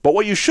 But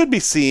what you should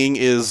be seeing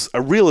is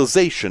a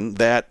realization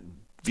that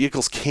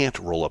vehicles can't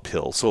roll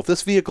uphill. So if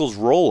this vehicle's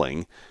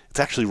rolling, It's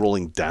actually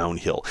rolling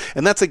downhill.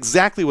 And that's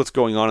exactly what's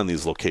going on in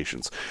these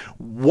locations.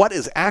 What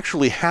is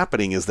actually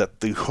happening is that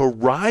the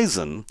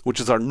horizon,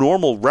 which is our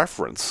normal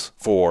reference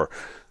for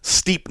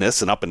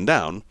steepness and up and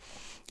down,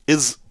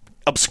 is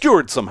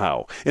obscured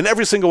somehow. In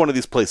every single one of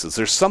these places,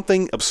 there's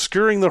something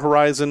obscuring the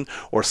horizon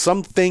or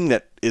something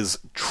that is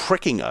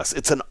tricking us.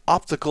 It's an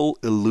optical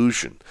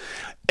illusion.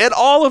 And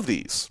all of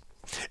these.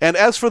 And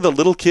as for the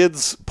little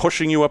kids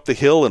pushing you up the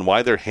hill and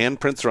why their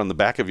handprints are on the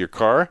back of your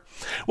car,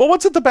 well,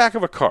 what's at the back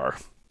of a car?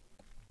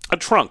 A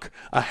trunk,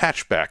 a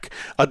hatchback,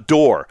 a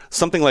door,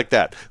 something like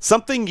that.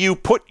 Something you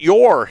put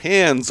your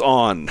hands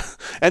on.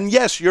 And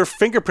yes, your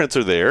fingerprints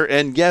are there.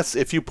 And yes,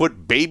 if you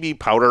put baby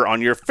powder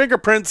on your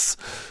fingerprints,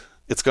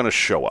 it's going to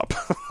show up.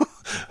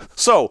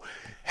 So,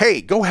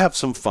 hey, go have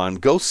some fun.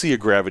 Go see a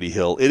gravity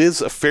hill. It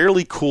is a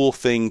fairly cool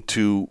thing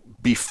to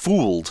be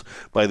fooled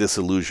by this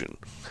illusion.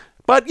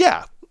 But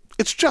yeah,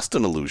 it's just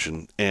an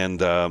illusion. And,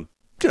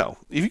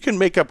 you can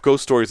make up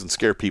ghost stories and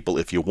scare people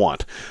if you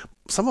want.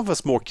 Some of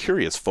us more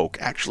curious folk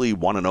actually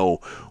want to know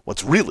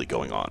what's really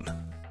going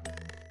on.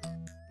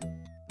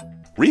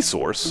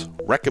 Resource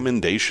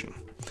recommendation.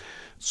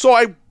 So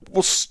I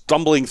was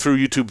stumbling through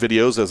YouTube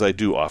videos, as I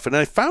do often,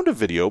 and I found a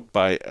video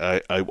by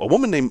a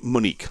woman named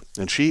Monique,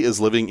 and she is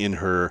living in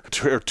her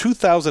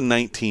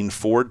 2019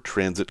 Ford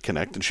Transit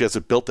Connect, and she has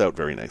it built out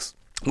very nice.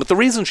 But the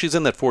reason she's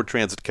in that Ford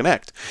Transit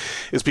Connect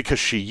is because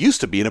she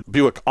used to be in a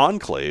Buick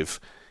Enclave,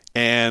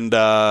 and,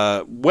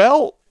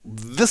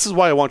 this is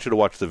why I want you to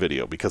watch the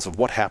video, because of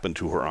what happened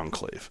to her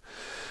Enclave.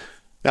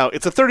 Now,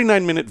 it's a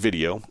 39-minute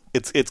video.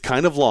 It's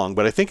kind of long,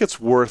 but I think it's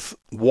worth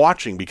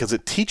watching because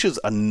it teaches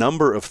a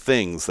number of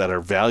things that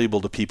are valuable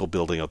to people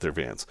building out their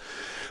vans.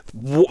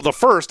 The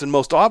first and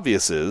most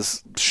obvious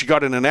is she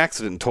got in an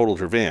accident and totaled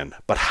her van.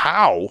 But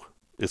how?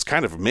 It's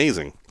kind of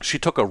amazing. She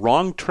took a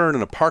wrong turn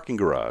in a parking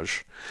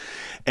garage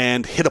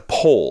and hit a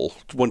pole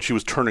when she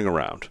was turning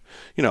around.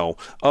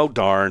 Oh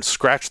darn,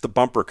 scratched the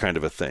bumper kind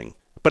of a thing.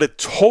 But it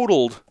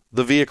totaled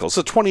the vehicle. It's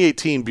a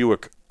 2018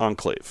 Buick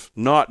Enclave,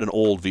 not an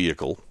old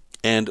vehicle.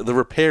 And the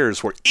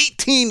repairs were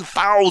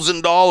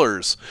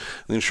 $18,000.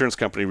 The insurance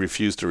company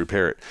refused to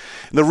repair it.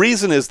 And the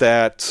reason is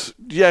that,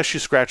 she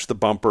scratched the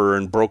bumper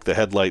and broke the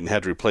headlight and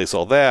had to replace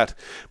all that,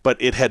 but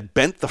it had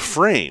bent the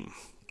frame,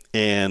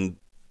 and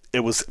it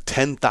was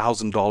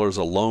 $10,000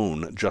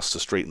 alone just to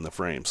straighten the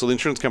frame. So the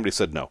insurance company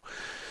said no.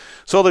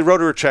 So they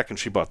wrote her a check, and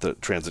she bought the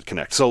Transit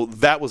Connect. So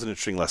that was an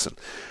interesting lesson.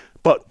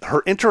 But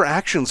her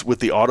interactions with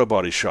the auto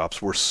body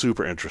shops were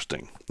super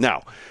interesting.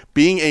 Now,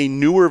 being a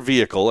newer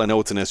vehicle, I know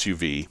it's an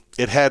SUV,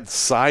 it had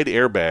side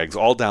airbags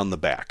all down the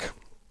back.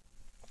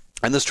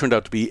 And this turned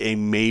out to be a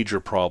major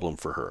problem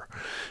for her.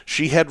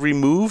 She had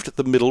removed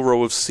the middle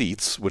row of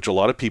seats, which a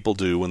lot of people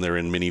do when they're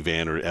in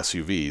minivan or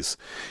SUVs,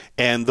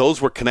 and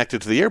those were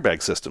connected to the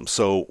airbag system.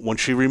 So when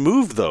she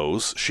removed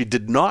those, she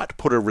did not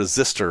put a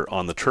resistor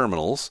on the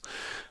terminals.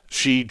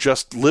 She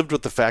just lived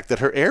with the fact that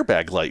her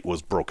airbag light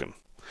was broken.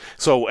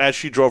 So as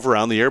she drove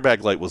around, the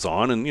airbag light was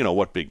on, and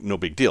no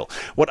big deal.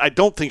 What I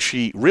don't think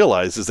she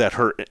realized is that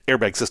her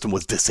airbag system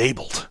was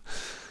disabled.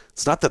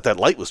 It's not that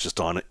light was just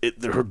on.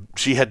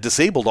 She had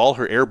disabled all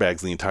her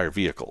airbags in the entire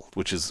vehicle,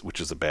 which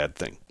is a bad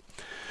thing.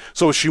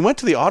 So she went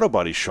to the auto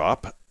body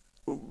shop.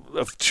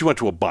 She went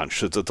to a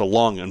bunch. It's a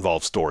long,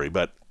 involved story,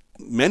 but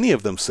many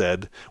of them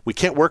said, we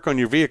can't work on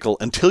your vehicle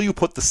until you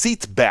put the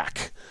seats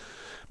back,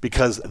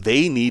 because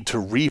they need to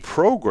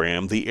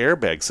reprogram the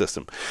airbag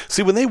system.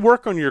 See, when they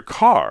work on your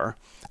car,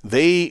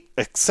 they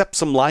accept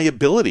some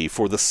liability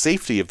for the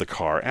safety of the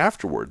car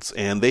afterwards,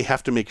 and they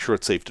have to make sure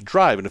it's safe to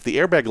drive. And if the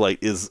airbag light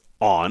is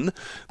on,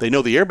 they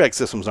know the airbag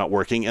system's not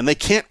working, and they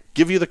can't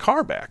give you the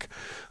car back.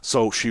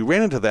 So she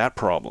ran into that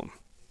problem.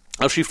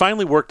 Now, she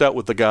finally worked out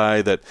with the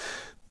guy that,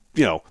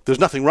 there's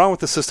nothing wrong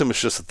with the system,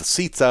 it's just that the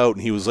seat's out,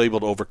 and he was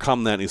able to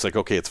overcome that, and he's like,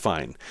 okay, it's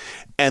fine.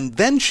 And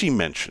then she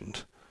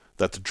mentioned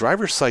that the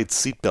driver's side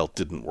seatbelt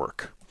didn't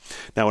work.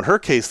 Now, in her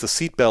case, the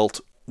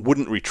seatbelt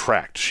wouldn't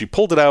retract. She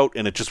pulled it out,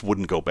 and it just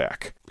wouldn't go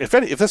back. If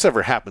this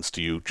ever happens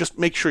to you, just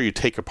make sure you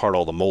take apart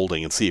all the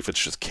molding and see if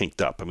it's just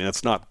kinked up. I mean,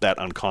 it's not that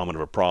uncommon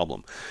of a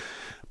problem.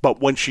 But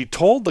when she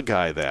told the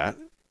guy that,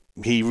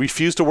 he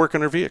refused to work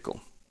on her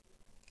vehicle.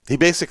 He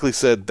basically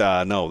said,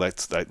 no,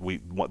 that's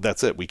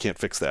it. We can't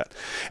fix that.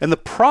 And the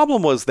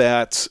problem was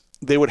that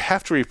they would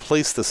have to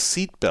replace the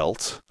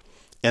seatbelt,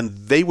 and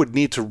they would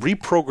need to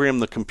reprogram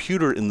the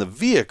computer in the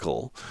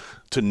vehicle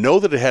to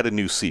know that it had a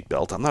new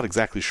seatbelt. I'm not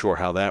exactly sure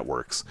how that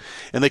works.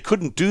 And they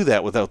couldn't do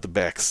that without the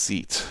back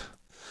seat.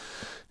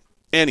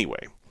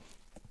 Anyway,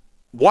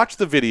 watch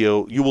the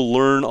video. You will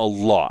learn a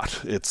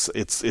lot. It's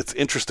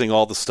interesting,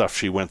 all the stuff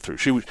she went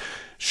through.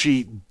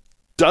 She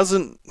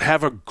doesn't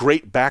have a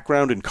great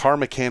background in car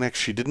mechanics.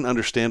 She didn't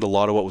understand a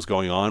lot of what was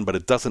going on, but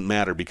it doesn't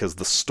matter because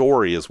the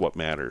story is what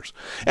matters.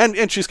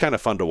 And she's kind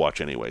of fun to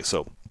watch anyway,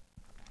 so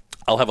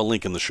I'll have a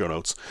link in the show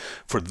notes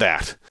for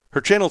that. Her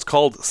channel is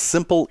called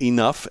Simple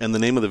Enough, and the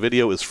name of the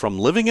video is From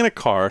Living in a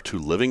Car to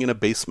Living in a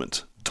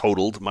Basement.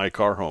 Totaled my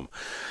car home.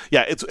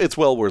 Yeah, it's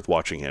well worth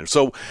watching here.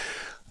 So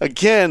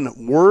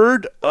Again,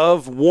 word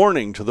of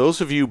warning to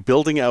those of you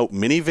building out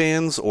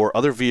minivans or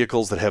other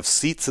vehicles that have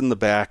seats in the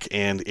back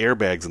and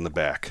airbags in the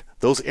back.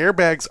 Those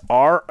airbags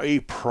are a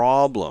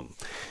problem.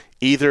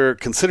 Either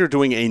consider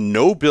doing a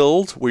no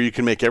build where you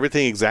can make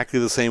everything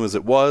exactly the same as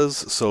it was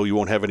so you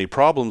won't have any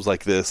problems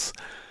like this,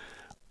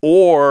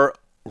 or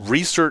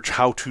research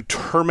how to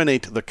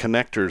terminate the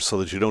connectors so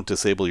that you don't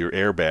disable your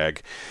airbag,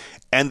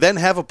 and then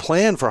have a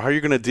plan for how you're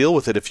going to deal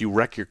with it if you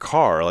wreck your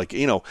car. Like,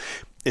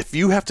 if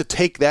you have to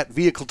take that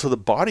vehicle to the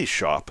body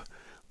shop,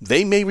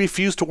 they may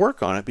refuse to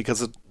work on it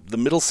because the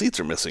middle seats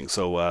are missing.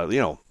 So,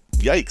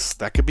 yikes,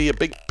 that could be a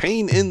big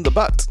pain in the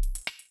butt.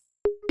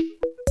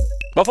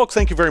 Well, folks,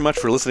 thank you very much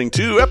for listening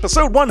to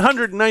episode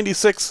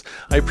 196.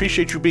 I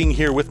appreciate you being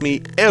here with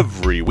me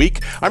every week.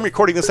 I'm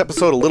recording this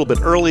episode a little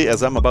bit early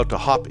as I'm about to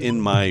hop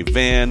in my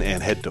van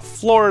and head to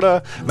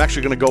Florida. I'm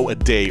actually going to go a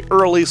day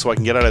early so I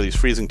can get out of these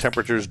freezing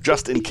temperatures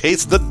just in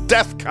case the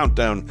death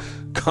countdown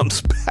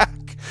comes back.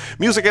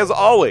 Music, as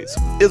always,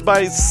 is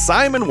by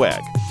Simon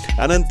Wagg.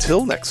 And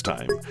until next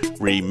time,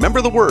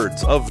 remember the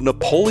words of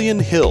Napoleon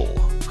Hill,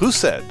 who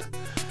said,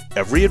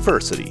 "Every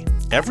adversity,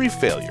 every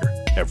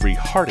failure, every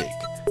heartache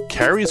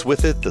carries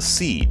with it the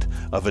seed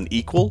of an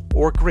equal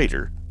or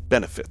greater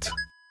benefit."